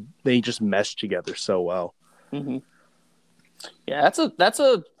meshed together so well. Mm-hmm. Yeah, that's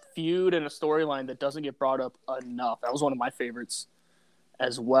a feud and a storyline that doesn't get brought up enough. That was one of my favorites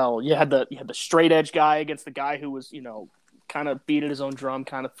as well. You had the straight edge guy against the guy who was, kind of beat at his own drum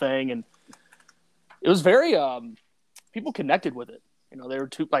kind of thing, and it was very people connected with it. They were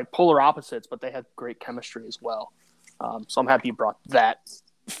two like polar opposites, but they had great chemistry as well. So I'm happy you brought that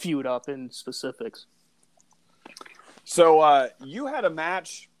feud up in specifics. So you had a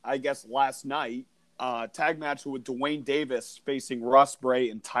match, I guess, last night, tag match with Dwayne Davis facing Russ Bray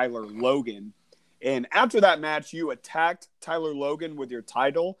and Tyler Logan. And after that match, you attacked Tyler Logan with your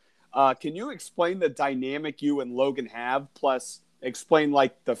title. Can you explain the dynamic you and Logan have, plus explain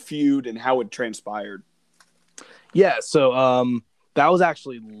like the feud and how it transpired? Yeah, so that was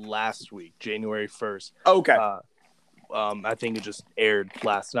actually last week, January 1st. Okay. I think it just aired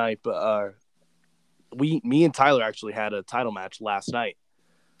last night, but me and Tyler actually had a title match last night.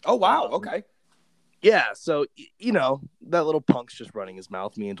 Oh, wow. Okay. Yeah, so that little punk's just running his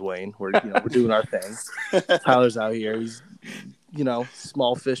mouth. Me and Dwayne, we're doing our thing. Tyler's out here. He's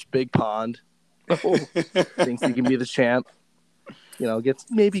small fish, big pond. Thinks he can be the champ. Gets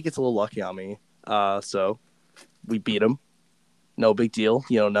a little lucky on me. So we beat him. No big deal.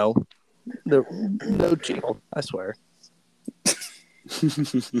 No deal. I swear.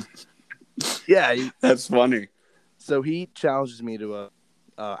 Yeah, that's funny. So he challenges me to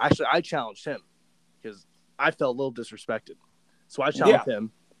actually, I challenged him because I felt a little disrespected. So I challenged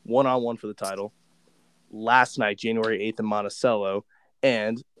him 1-on-1 for the title last night, January 8th in Monticello,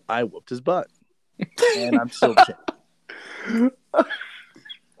 and I whooped his butt. And I'm still champ.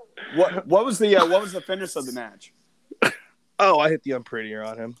 What was the finish of the match? Oh, I hit the unprettier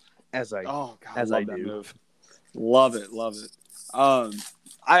on him as I love that do. Move. Love it.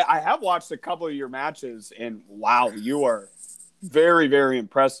 I have watched a couple of your matches, and wow, you are very, very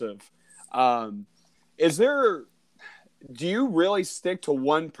impressive. Do you really stick to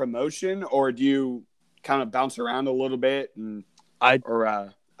one promotion, or do you kind of bounce around a little bit? I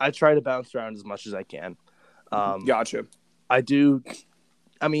try to bounce around as much as I can. Gotcha. I do.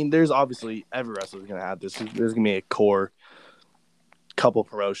 I mean, there's obviously every wrestler's going to have this. There's going to be a core couple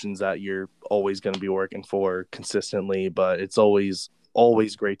promotions that you're always going to be working for consistently, but it's always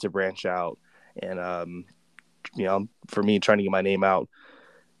great to branch out. And, for me, trying to get my name out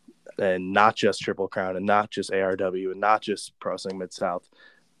and not just Triple Crown and not just ARW and not just Pro Wrestling Mid-South,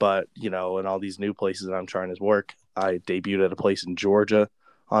 but, in all these new places that I'm trying to work. I debuted at a place in Georgia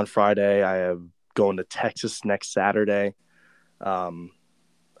on Friday. I am going to Texas next Saturday. I'm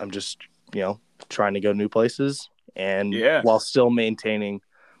just, trying to go to new places and while still maintaining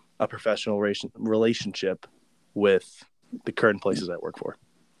a professional relationship with the current places I work for.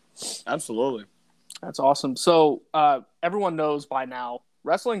 Absolutely. That's awesome. So everyone knows by now,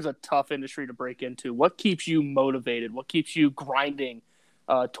 wrestling's a tough industry to break into. What keeps you motivated? What keeps you grinding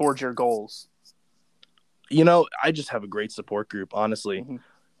towards your goals? I just have a great support group, honestly.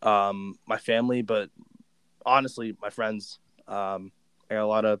 Mm-hmm. My family, but honestly, my friends. I got a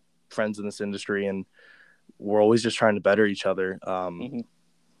lot of friends in this industry, and we're always just trying to better each other.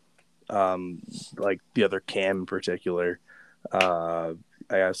 Like the other Cam in particular. I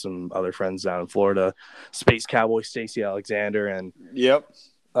have some other friends down in Florida, Space Cowboy Stacey Alexander, and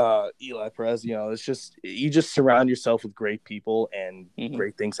Eli Perez. It's just you just surround yourself with great people, and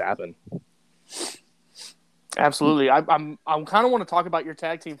great things happen. Absolutely. I kind of want to talk about your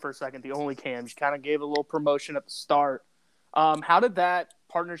tag team for a second. The Only Cams. You kind of gave a little promotion at the start. How did that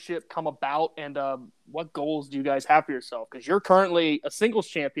partnership come about, and what goals do you guys have for yourself? Because you're currently a singles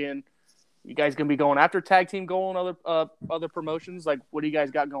champion. You guys gonna be going after tag team goal and other promotions? Like, what do you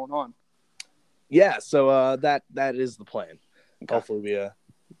guys got going on? Yeah, so that is the plan. Okay. Hopefully we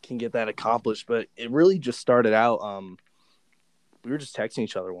can get that accomplished. But it really just started out. We were just texting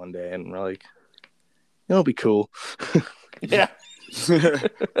each other one day, and we're like, it'll be cool. Yeah.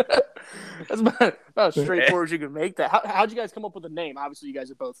 That's about as straightforward as you can make that. How'd you guys come up with a name? Obviously, you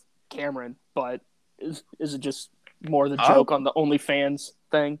guys are both Cameron, but is it just more the joke on the OnlyFans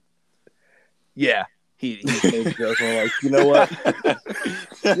thing? Yeah, he made a joke. We're like, you know what?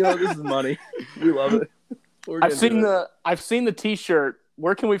 This is money. We love it. I've seen the T-shirt.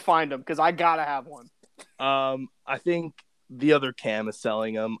 Where can we find them? Because I gotta have one. I think the other Cam is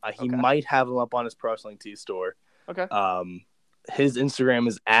selling them. He might have them up on his Pro Wrestling Tee store. Okay. his Instagram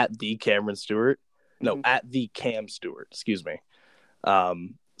is at the Cameron Stewart. No, at the Cam Stewart. Excuse me.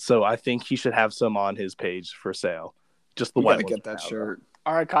 So I think he should have some on his page for sale. Just the We white gotta ones get that now, shirt.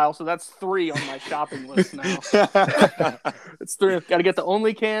 All right, Kyle. So that's 3 on my shopping list now. It's 3. Got to get the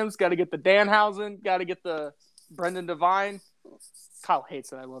Only Cams. Got to get the Danhausen. Got to get the Brendan Devine. Kyle hates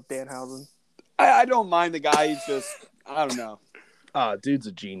that I love Danhausen. I don't mind the guy. He's just, I don't know. Dude's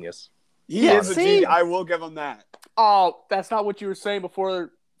a genius. He is a genius. I will give him that. Oh, that's not what you were saying before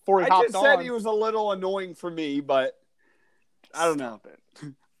he hopped on. I just said he was a little annoying for me, but I don't know.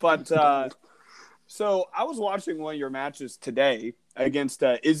 But so I was watching one of your matches today against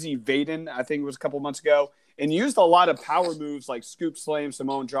Izzy Vaden, I think it was a couple months ago, and used a lot of power moves like scoop slam,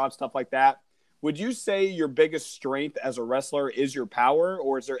 Samoan drop, stuff like that. Would you say your biggest strength as a wrestler is your power,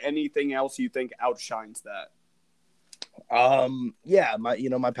 or is there anything else you think outshines that? Yeah,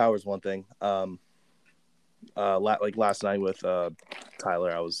 my power is one thing. Like last night with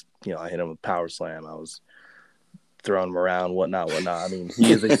Tyler, I hit him with power slam. I was throwing him around, whatnot. I mean,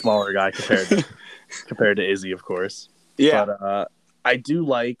 he is a smaller guy compared to Izzy, of course. Yeah. But I do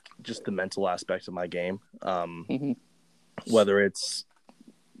like just the mental aspect of my game. Whether it's,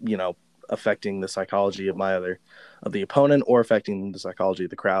 affecting the psychology of the opponent or affecting the psychology of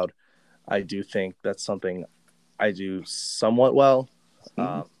the crowd. I do think that's something I do somewhat well.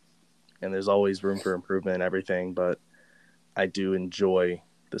 And there's always room for improvement and everything, but I do enjoy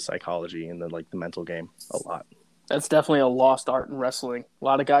the psychology and the mental game a lot. That's definitely a lost art in wrestling. A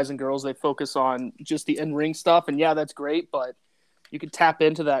lot of guys and girls, they focus on just the in-ring stuff, and yeah, that's great, but you can tap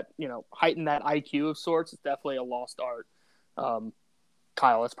into that, heighten that IQ of sorts. It's definitely a lost art.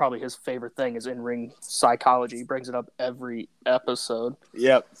 Kyle, that's probably his favorite thing is in-ring psychology. He brings it up every episode.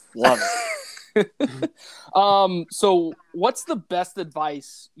 Yep, love it. So what's the best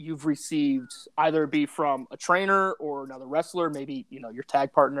advice you've received, either be from a trainer or another wrestler, maybe, your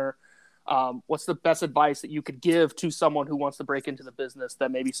tag partner? What's the best advice that you could give to someone who wants to break into the business that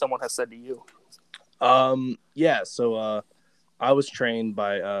maybe someone has said to you? So I was trained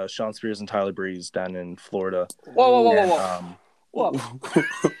by Sean Spears and Tyler Breeze down in Florida. Whoa.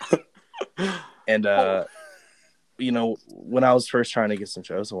 And when I was first trying to get some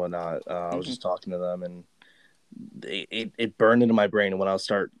shows and whatnot, I was just talking to them, and it burned into my brain. And when I was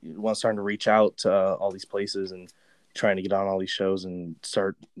starting to reach out to all these places and trying to get on all these shows and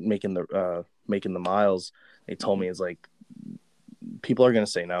start making the miles, they told me, it's like, people are going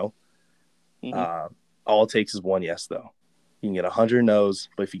to say no. All it takes is one yes, though. You can get 100 no's,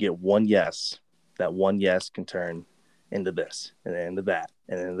 but if you get one yes, that one yes can turn into this and into that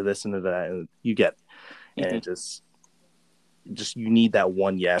and into this and into that, and you get it. And it just you need that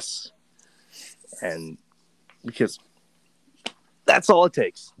one yes, and because that's all it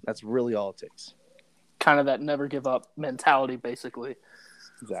takes. That's really all it takes. Kind of that never give up mentality, basically.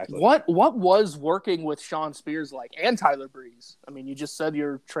 Exactly. What was working with Sean Spears like, and Tyler Breeze? I mean, you just said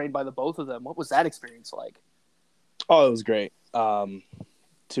you're trained by the both of them. What was that experience like? Oh, it was great.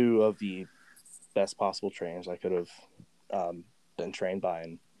 Two of the best possible trainers I could have been trained by,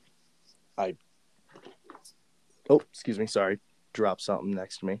 and excuse me, sorry, dropped something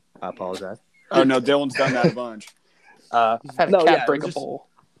next to me. I apologize. Oh no, Dylan's done that a bunch. I've had a cat break a bowl.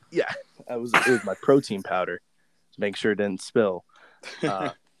 Yeah, it was my protein powder to make sure it didn't spill.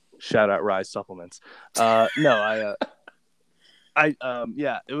 Shout out Rise Supplements. It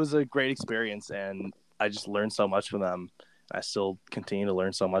was a great experience, and I just learned so much from them. I still continue to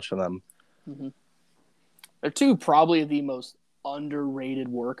learn so much from them. They're two probably the most underrated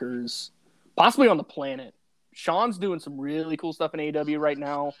workers possibly on the planet. Sean's doing some really cool stuff in AEW right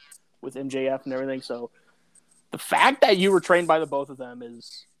now with MJF and everything. So the fact that you were trained by the both of them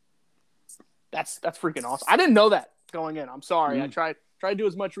that's freaking awesome. I didn't know that going in. I'm sorry. I tried to do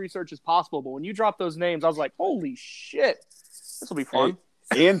as much research as possible, but when you dropped those names, I was like, holy shit, this will be fun.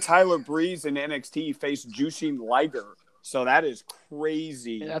 And Tyler Breeze in NXT faced Jushin Liger. So that is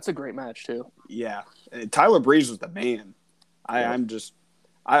crazy. Yeah, that's a great match too. Yeah. Tyler Breeze was the man.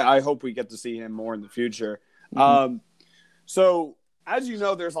 I hope we get to see him more in the future. So as you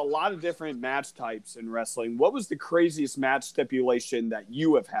know, there's a lot of different match types in wrestling. What was the craziest match stipulation that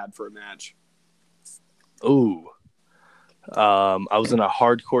you have had for a match? Ooh. I was in a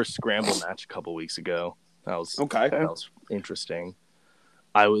hardcore scramble match a couple weeks ago. That was interesting.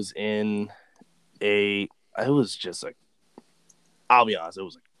 I was in I'll be honest, it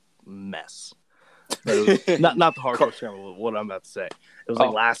was a mess. But it was not the hardcore scramble, what I'm about to say. It was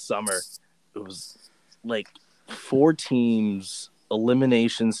like last summer. It was like 4 teams,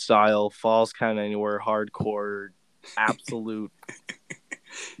 elimination style, falls count anywhere, hardcore, absolute,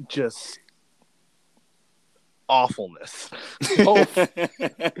 just awfulness. Oh,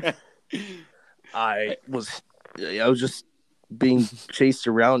 I was just being chased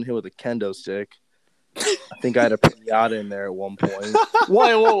around here with a kendo stick. I think I had a pinata in there at one point.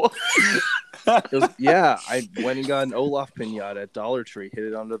 whoa. I went and got an Olaf pinata at Dollar Tree, hit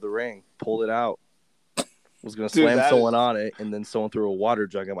it under the ring, pulled it out. Was going to slam someone on it, and then someone threw a water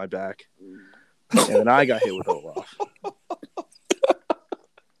jug at my back. And then I got hit with Olaf.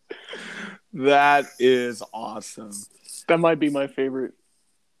 That is awesome. That might be my favorite.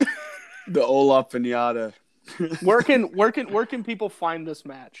 The Olaf Pinata. Where can people find this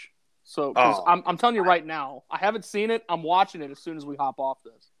match? So, because I'm telling you right now, I haven't seen it. I'm watching it as soon as we hop off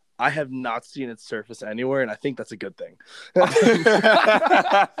this. I have not seen it surface anywhere, and I think that's a good thing.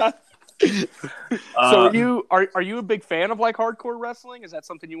 So are you a big fan of like hardcore wrestling? Is that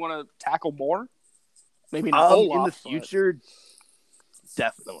something you want to tackle more? Maybe not in the future,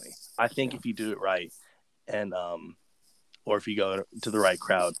 definitely. I think if you do it right, and or if you go to the right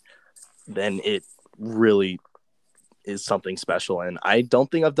crowd, then it really is something special. And I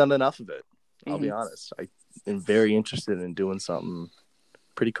don't think I've done enough of it. I'll be honest. I am very interested in doing something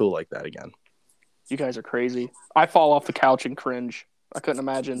pretty cool like that again. You guys are crazy. I fall off the couch and cringe. I couldn't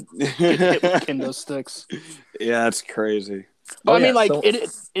imagine getting hit with kendo sticks. Yeah, that's crazy. But I mean, like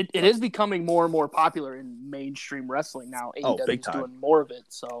it is becoming more and more popular in mainstream wrestling now. AEW is doing more of it,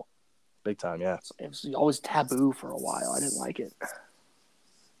 so big time, yeah. It was always taboo for a while. I didn't like it.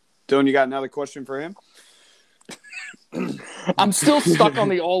 Dylan, you got another question for him? I'm still stuck on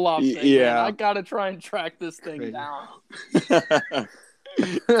the Olaf thing. Yeah, man. I gotta try and track this thing down.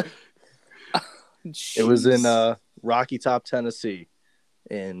 It was in Rocky Top, Tennessee,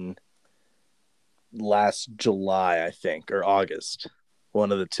 in last July, I think, or August.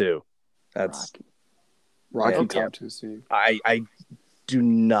 One of the two. That's Rocky Top, Tennessee. I do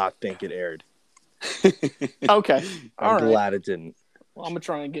not think it aired. Okay, I'm glad it didn't. Well, I'm gonna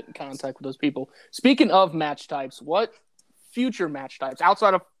try and get in contact with those people. Speaking of match types, what future match types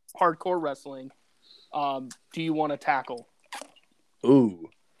outside of hardcore wrestling do you want to tackle? Ooh,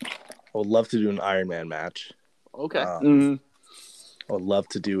 I would love to do an Iron Man match. Okay. I would love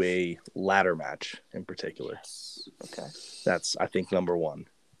to do a ladder match in particular. Yes. Okay. That's, I think, number one.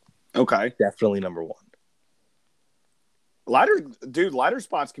 Okay. Definitely number one. Ladder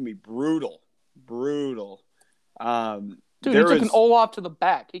spots can be brutal. Dude, he took an Olaf to the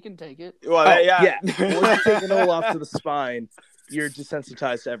back. He can take it. Well, yeah. Once you take an Olaf to the spine, you're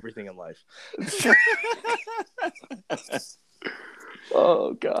desensitized to everything in life.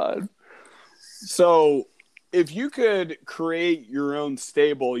 Oh, God. So, if you could create your own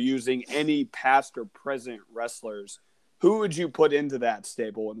stable using any past or present wrestlers, who would you put into that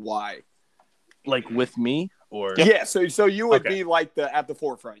stable and why? Like with me, or yeah, so you would be like at the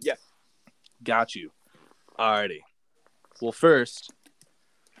forefront. Yeah, got you. Alrighty. Well, first,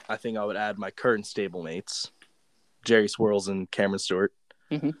 I think I would add my current stablemates, Jerry Swirls and Cameron Stewart.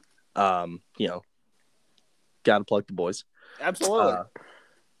 Mm-hmm. Gotta plug the boys. Absolutely.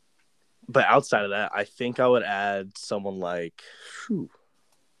 But outside of that, I think I would add someone like.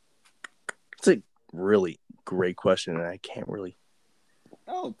 It's a really great question, and I can't really.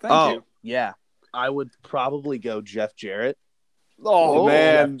 Oh, thank you. Yeah, I would probably go Jeff Jarrett. Oh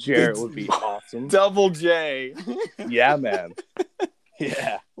man, Jeff Jarrett would be awesome. Double J. Yeah, man.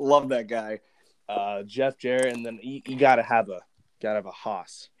 Yeah, love that guy. Jeff Jarrett, and then you gotta have a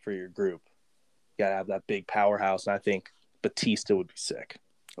Haas for your group. You gotta have that big powerhouse, and I think Batista would be sick.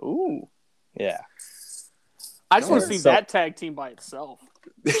 Ooh, yeah. I just want to see that tag team by itself.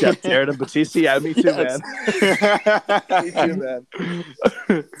 Jeff Jarrett and Batista, yeah, me too, man. Me too, man.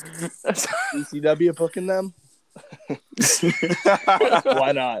 ECW booking them?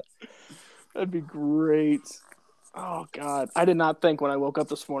 Why not? That'd be great. Oh God, I did not think when I woke up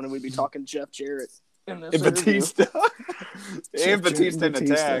this morning we'd be talking Jeff Jarrett in this Batista. And Batista in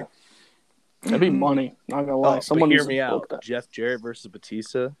the tag. That'd be money. Not gonna lie. Someone hear me out. Jeff Jarrett versus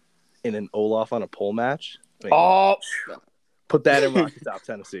Batista in an Olaf on a pole match. Put that in Rocky Top,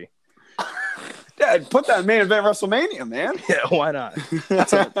 Tennessee. Yeah, put that main event WrestleMania, man. Yeah, why not?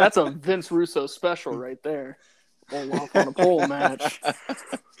 That's a Vince Russo special right there. Olaf on a pole match.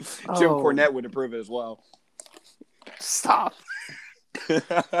 Jim Cornette would approve it as well. Stop.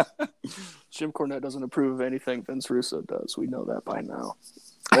 Jim Cornette doesn't approve of anything Vince Russo does. We know that by now.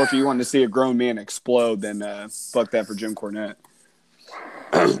 Or if you want to see a grown man explode, then fuck that for Jim Cornette.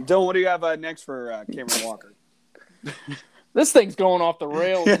 Dylan, what do you have next for Cameron Walker? This thing's going off the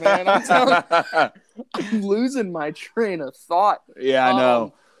rails, man. I'm losing my train of thought. Yeah, I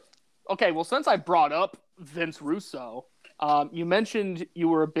know. Okay, well, since I brought up Vince Russo, you mentioned you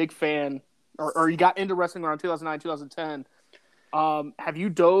were a big fan or you got into wrestling around 2009, 2010. Have you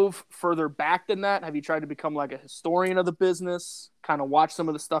dove further back than that? Have you tried to become like a historian of the business? Kind of watch some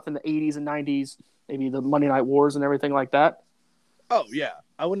of the stuff in the 80s and 90s, maybe the Monday Night Wars and everything like that? Oh, yeah.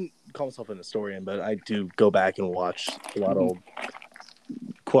 I wouldn't call myself an historian, but I do go back and watch a lot of old,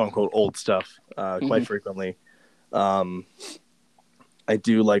 quote-unquote, old stuff quite frequently. I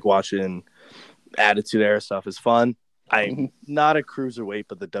do like watching Attitude Era stuff. Is fun. I'm not a cruiserweight,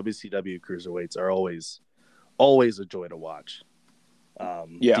 but the WCW cruiserweights are always a joy to watch.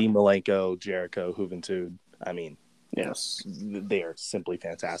 Dean Malenko, Jericho, Juventud. I mean, yes, they are simply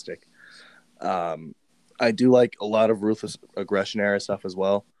fantastic. I do like a lot of Ruthless Aggression Era stuff as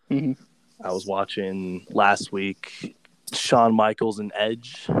well. I was watching last week Shawn Michaels and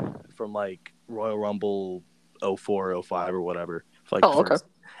Edge from like Royal Rumble 04, 05 or whatever. Like okay.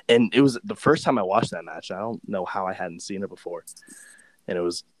 And it was the first time I watched that match. I don't know how I hadn't seen it before. And it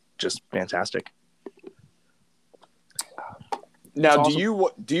was just fantastic. Now, awesome.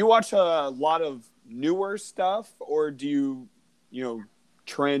 do you watch a lot of newer stuff, or do you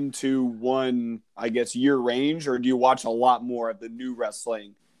trend to one, I guess, year range, or do you watch a lot more of the new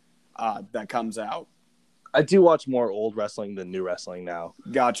wrestling that comes out? I do watch more old wrestling than new wrestling now.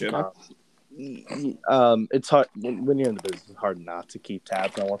 Gotcha. It's hard when you're in the business. It's hard not to keep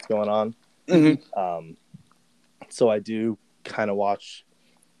tabs on what's going on. So I do kind of watch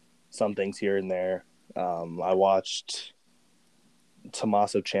some things here and there. I watched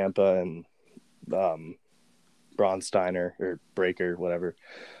Tommaso Ciampa and Braun Steiner or Breaker, whatever.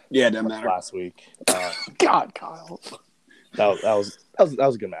 Yeah, it doesn't matter. Last week. God, Kyle. That was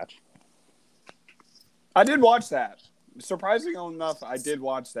a good match. I did watch that. Surprisingly enough, I did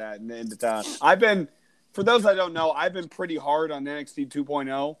watch that. And for those that don't know, I've been pretty hard on NXT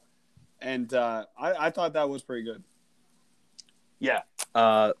 2.0, and I thought that was pretty good. Yeah.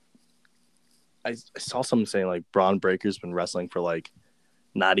 I saw someone saying like Braun Breaker's been wrestling for like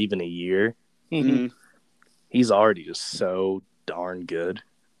not even a year. He's already just so darn good.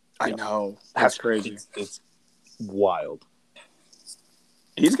 I know. That's crazy. It's wild.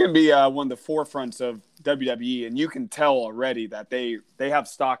 He's going to be one of the forefronts of WWE, and you can tell already that they have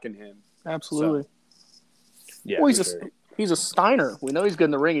stock in him. Absolutely. So, yeah, well, he's a Steiner. We know he's good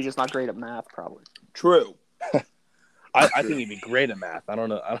in the ring. He's just not great at math, probably. True. I think he'd be great at math. I don't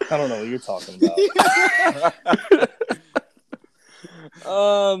know. I don't know what you're talking about.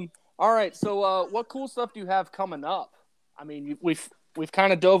 All right. So, what cool stuff do you have coming up? I mean, we've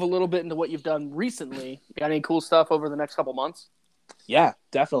kind of dove a little bit into what you've done recently. You got any cool stuff over the next couple months? Yeah,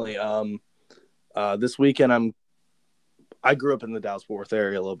 definitely. This weekend I grew up in the Dallas-Fort Worth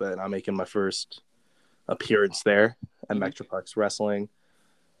area a little bit, and I'm making my first appearance there at Metroplex Wrestling.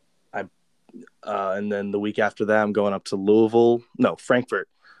 And then the week after that, I'm going up to Frankfurt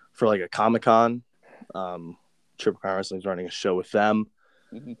for like a Comic-Con. Triple Crown Wrestling's running a show with them.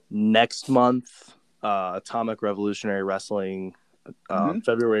 Next month, Atomic Revolutionary Wrestling,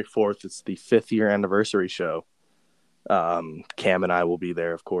 February 4th. It's the 5th year anniversary show. Cam and I will be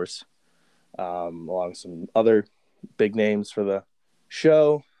there, of course, along with some other big names for the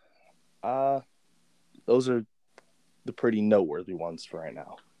show. Those are the pretty noteworthy ones for right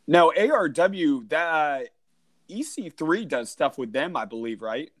now. Now, ARW, that EC3 does stuff with them, I believe,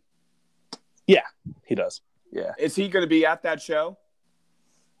 right? Yeah, he does. Yeah. Is he going to be at that show?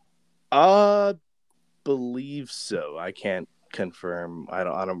 Believe so. I can't confirm. I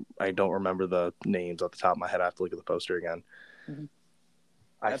don't remember the names off the top of my head. I have to look at the poster again.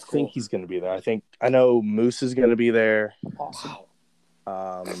 I think he's going to be there. I know Moose is going to be there. Awesome.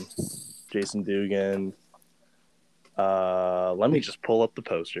 Jason Dugan. Let me just pull up the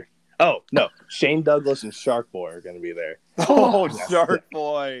poster. Oh, no. Shane Douglas and Shark Boy are going to be there. Oh, Shark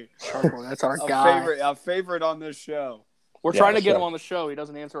Boy. Shark Boy, that's our guy. A favorite on this show. We're trying to get him on the show. He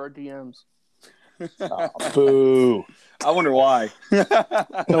doesn't answer our DMs. Oh, boo. I wonder why.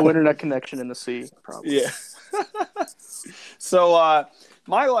 No internet connection in the sea, probably. Yeah. So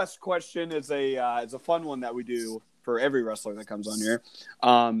my last question is a fun one that we do for every wrestler that comes on here.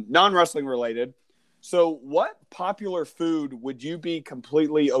 Non-wrestling related. So what popular food would you be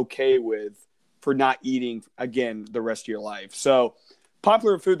completely okay with for not eating again the rest of your life? So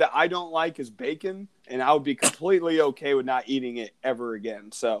popular food that I don't like is bacon, and I would be completely okay with not eating it ever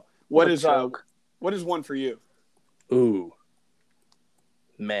again. So what is one for you? Ooh,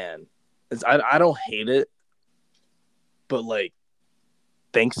 man, I don't hate it, but like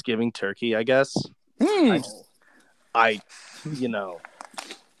Thanksgiving turkey, I guess. I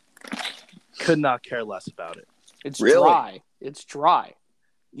could not care less about it. It's really dry. It's dry.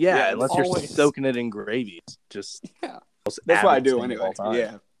 Yeah, unless you're soaking it in gravy. It's just that's what I do anyway.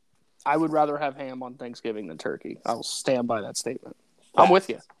 Yeah. I would rather have ham on Thanksgiving than turkey. I will stand by that statement. I'm with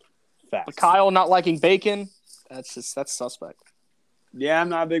you. Facts. But Kyle not liking bacon, that's suspect. Yeah, I'm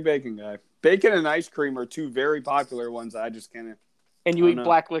not a big bacon guy. Bacon and ice cream are two very popular ones that I just can't. And you eat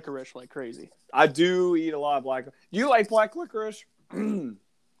black licorice like crazy. I do eat a lot of black. Do you like black licorice?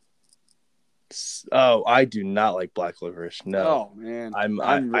 Oh, I do not like black licorice. No. Oh man,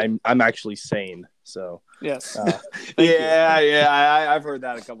 I'm actually sane. So yes. I've heard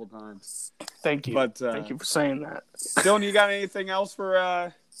that a couple times. Thank you. But thank you for saying that. Dylan, you got anything else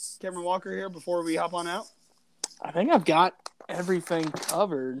for Cameron Walker here before we hop on out? I think I've got everything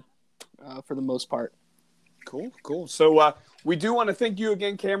covered for the most part. Cool. So we do want to thank you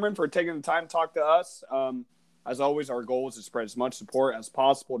again, Cameron, for taking the time to talk to us. As always, our goal is to spread as much support as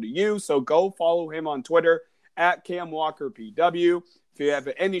possible to you. So go follow him on Twitter at CamWalkerPW. If you have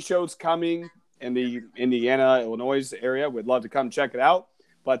any shows coming in the Indiana, Illinois area, we'd love to come check it out.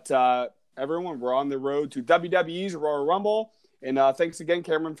 But everyone, we're on the road to WWE's Royal Rumble. And thanks again,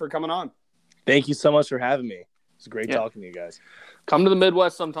 Cameron, for coming on. Thank you so much for having me. It's great talking to you guys. Come to the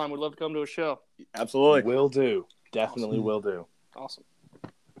Midwest sometime. We'd love to come to a show. Absolutely. Will do. Definitely will do. Awesome.